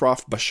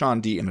Ashraf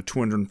Bashandi in a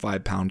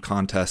 205-pound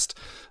contest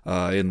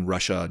in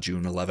Russia,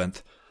 June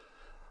 11th.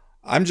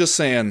 I'm just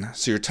saying,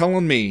 so you're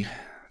telling me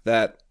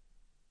that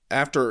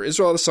after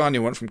Israel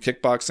Adesanya went from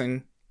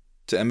kickboxing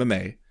to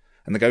MMA,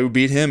 and the guy who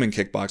beat him in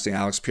kickboxing,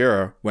 Alex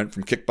Pereira, went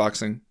from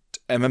kickboxing to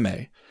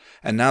MMA,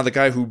 and now the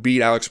guy who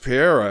beat Alex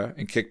Pereira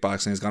in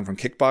kickboxing has gone from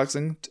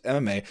kickboxing to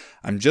MMA.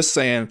 I'm just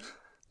saying,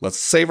 let's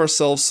save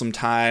ourselves some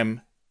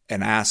time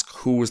and ask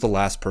who was the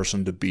last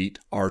person to beat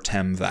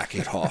Artem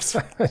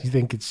Vakhitov. You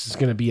think it's just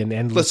going to be an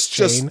endless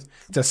chain?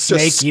 It's a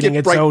snake eating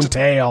its own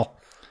tail.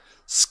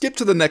 Skip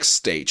to the next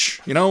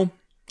stage, you know?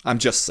 I'm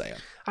just saying.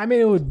 I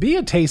mean, it would be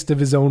a taste of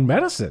his own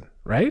medicine,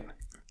 right?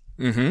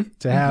 Mm-hmm.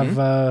 To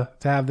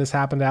have this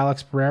happen to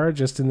Alex Pereira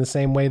just in the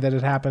same way that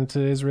it happened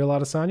to Israel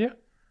Adesanya?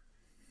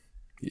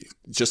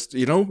 Just,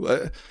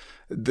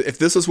 if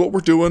this is what we're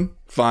doing,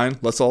 fine.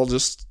 Let's all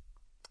just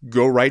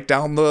go right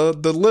down the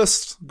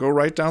list. Go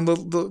right down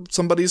the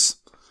somebody's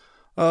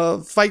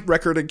fight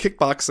record in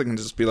kickboxing and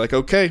just be like,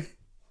 okay,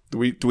 do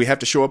we have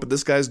to show up at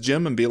this guy's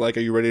gym and be like,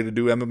 are you ready to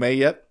do MMA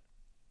yet?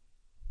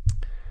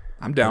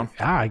 I'm down.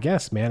 I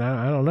guess, man.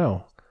 I don't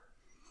know.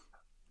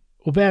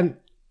 Well, Ben,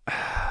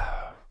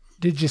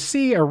 did you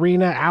see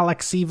Arina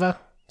Alexieva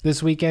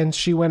this weekend?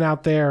 She went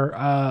out there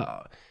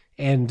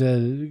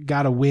and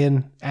got a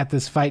win at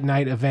this fight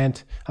night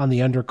event on the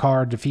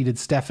undercard, defeated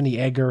Stephanie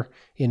Egger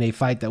in a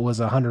fight that was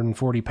a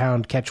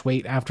 140-pound catch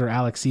weight after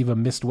Alexieva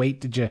missed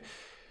weight. Did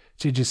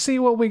you see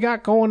what we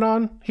got going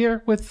on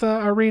here with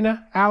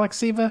Arina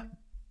Alexieva?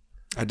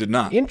 I did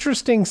not.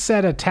 Interesting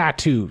set of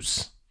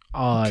tattoos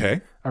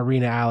on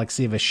Arina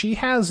Alexieva. She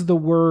has the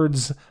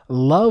words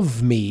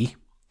 "Love Me"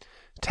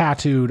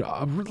 tattooed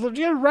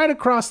right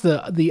across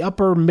the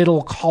upper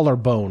middle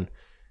collarbone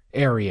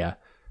area.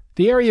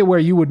 The area where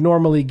you would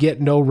normally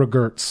get no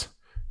regrets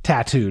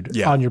tattooed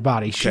on your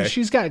body.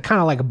 She's got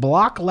kind of like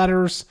block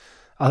letters,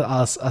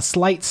 a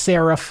slight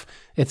serif.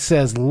 It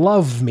says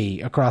 "Love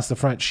Me" across the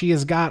front. She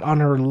has got on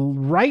her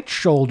right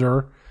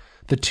shoulder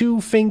the two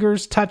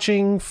fingers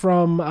touching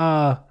from,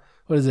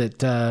 what is it?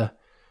 The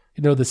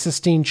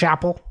Sistine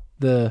Chapel.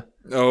 The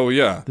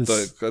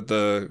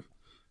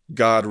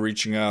God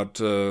reaching out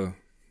to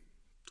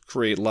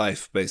create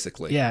life,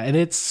 basically. Yeah, and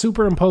it's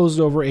superimposed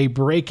over a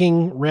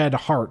breaking red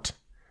heart.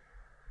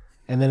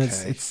 And then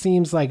it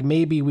seems like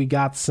maybe we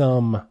got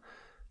some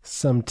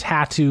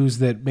tattoos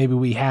that maybe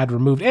we had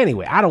removed.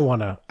 Anyway, I don't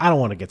want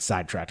to get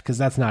sidetracked because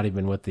that's not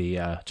even what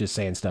the Just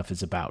Saying Stuff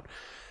is about.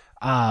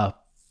 Her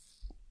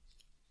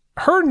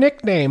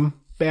nickname,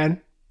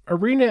 Ben,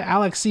 Arina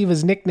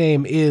Alexieva's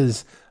nickname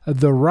is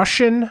the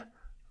Russian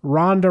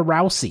Ronda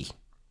Rousey.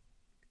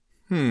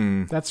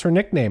 That's her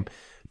nickname.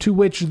 To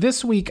which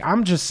this week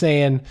I'm just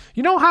saying,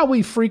 you know how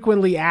we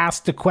frequently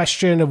ask the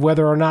question of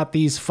whether or not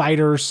these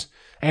fighters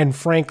and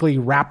frankly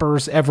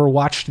rappers ever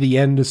watched the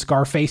end of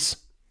Scarface?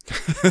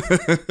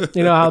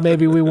 You know how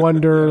maybe we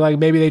wonder, like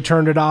maybe they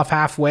turned it off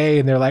halfway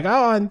and they're like,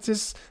 oh, and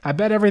just I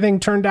bet everything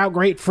turned out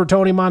great for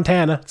Tony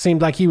Montana.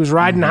 Seemed like he was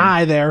riding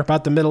high there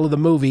about the middle of the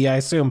movie. I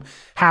assume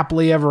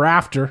happily ever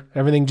after.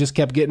 Everything just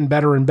kept getting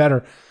better and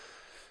better.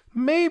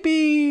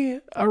 Maybe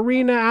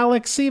Arina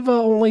Alexieva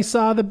only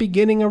saw the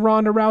beginning of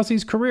Ronda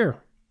Rousey's career.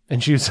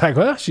 And she was like,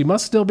 well, she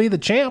must still be the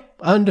champ,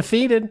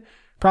 undefeated,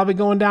 probably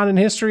going down in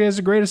history as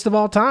the greatest of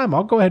all time.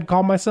 I'll go ahead and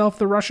call myself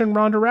the Russian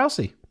Ronda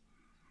Rousey.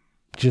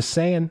 Just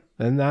saying.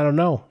 And I don't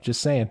know. Just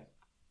saying.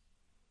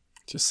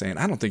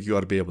 I don't think you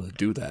ought to be able to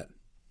do that.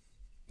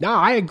 No,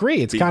 I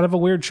agree. It's kind of a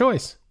weird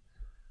choice.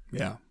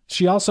 Yeah.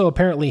 She also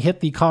apparently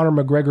hit the Conor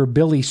McGregor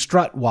Billy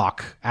Strut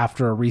walk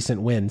after a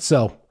recent win.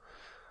 So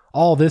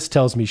all this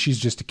tells me she's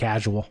just a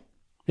casual.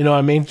 You know what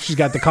I mean? She's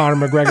got the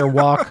Conor McGregor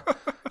walk.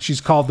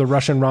 She's called the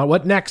Russian Ron.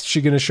 What next?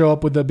 She going to show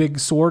up with a big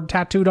sword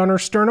tattooed on her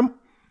sternum?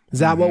 Is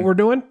that what we're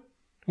doing?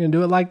 You going to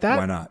do it like that?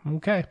 Why not?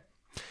 Okay.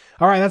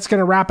 All right, that's going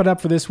to wrap it up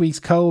for this week's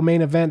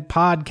Co-Main Event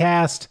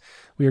podcast.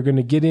 We are going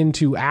to get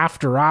into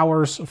After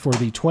Hours for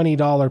the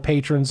 $20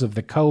 patrons of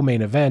the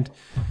Co-Main Event.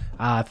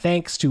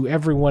 Thanks to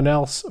everyone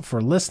else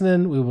for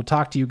listening. We will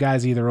talk to you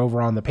guys either over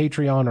on the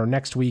Patreon or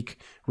next week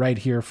right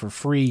here for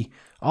free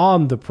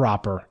on the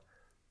proper.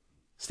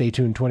 Stay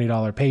tuned,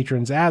 $20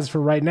 patrons. As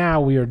for right now,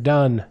 we are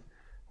done.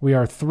 We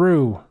are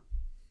through.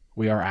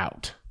 We are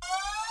out.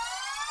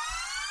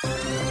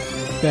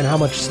 Ben, how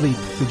much sleep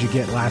did you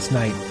get last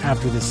night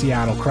after the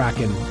Seattle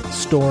Kraken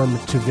stormed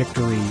to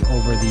victory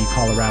over the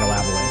Colorado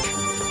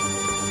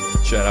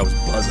Avalanche? Chad, I was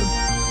buzzing.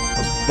 I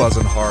was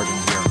buzzing hard in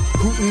here.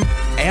 Hooting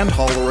and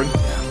hollering.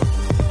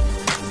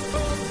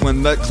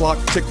 When that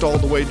clock ticked all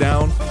the way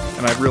down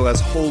and I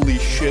realized, holy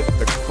shit,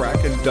 the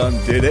Kraken Dunn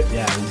did it.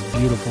 Yeah, these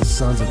beautiful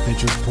sons of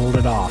bitches pulled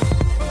it off.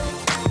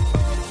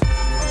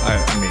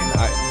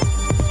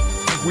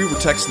 We were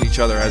texting each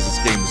other as this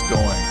game was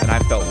going, and I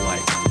felt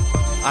like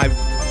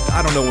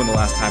I don't know when the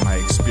last time I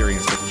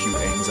experienced acute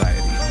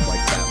anxiety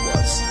like that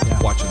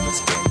was watching this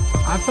game.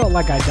 I felt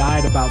like I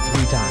died about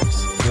 3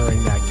 times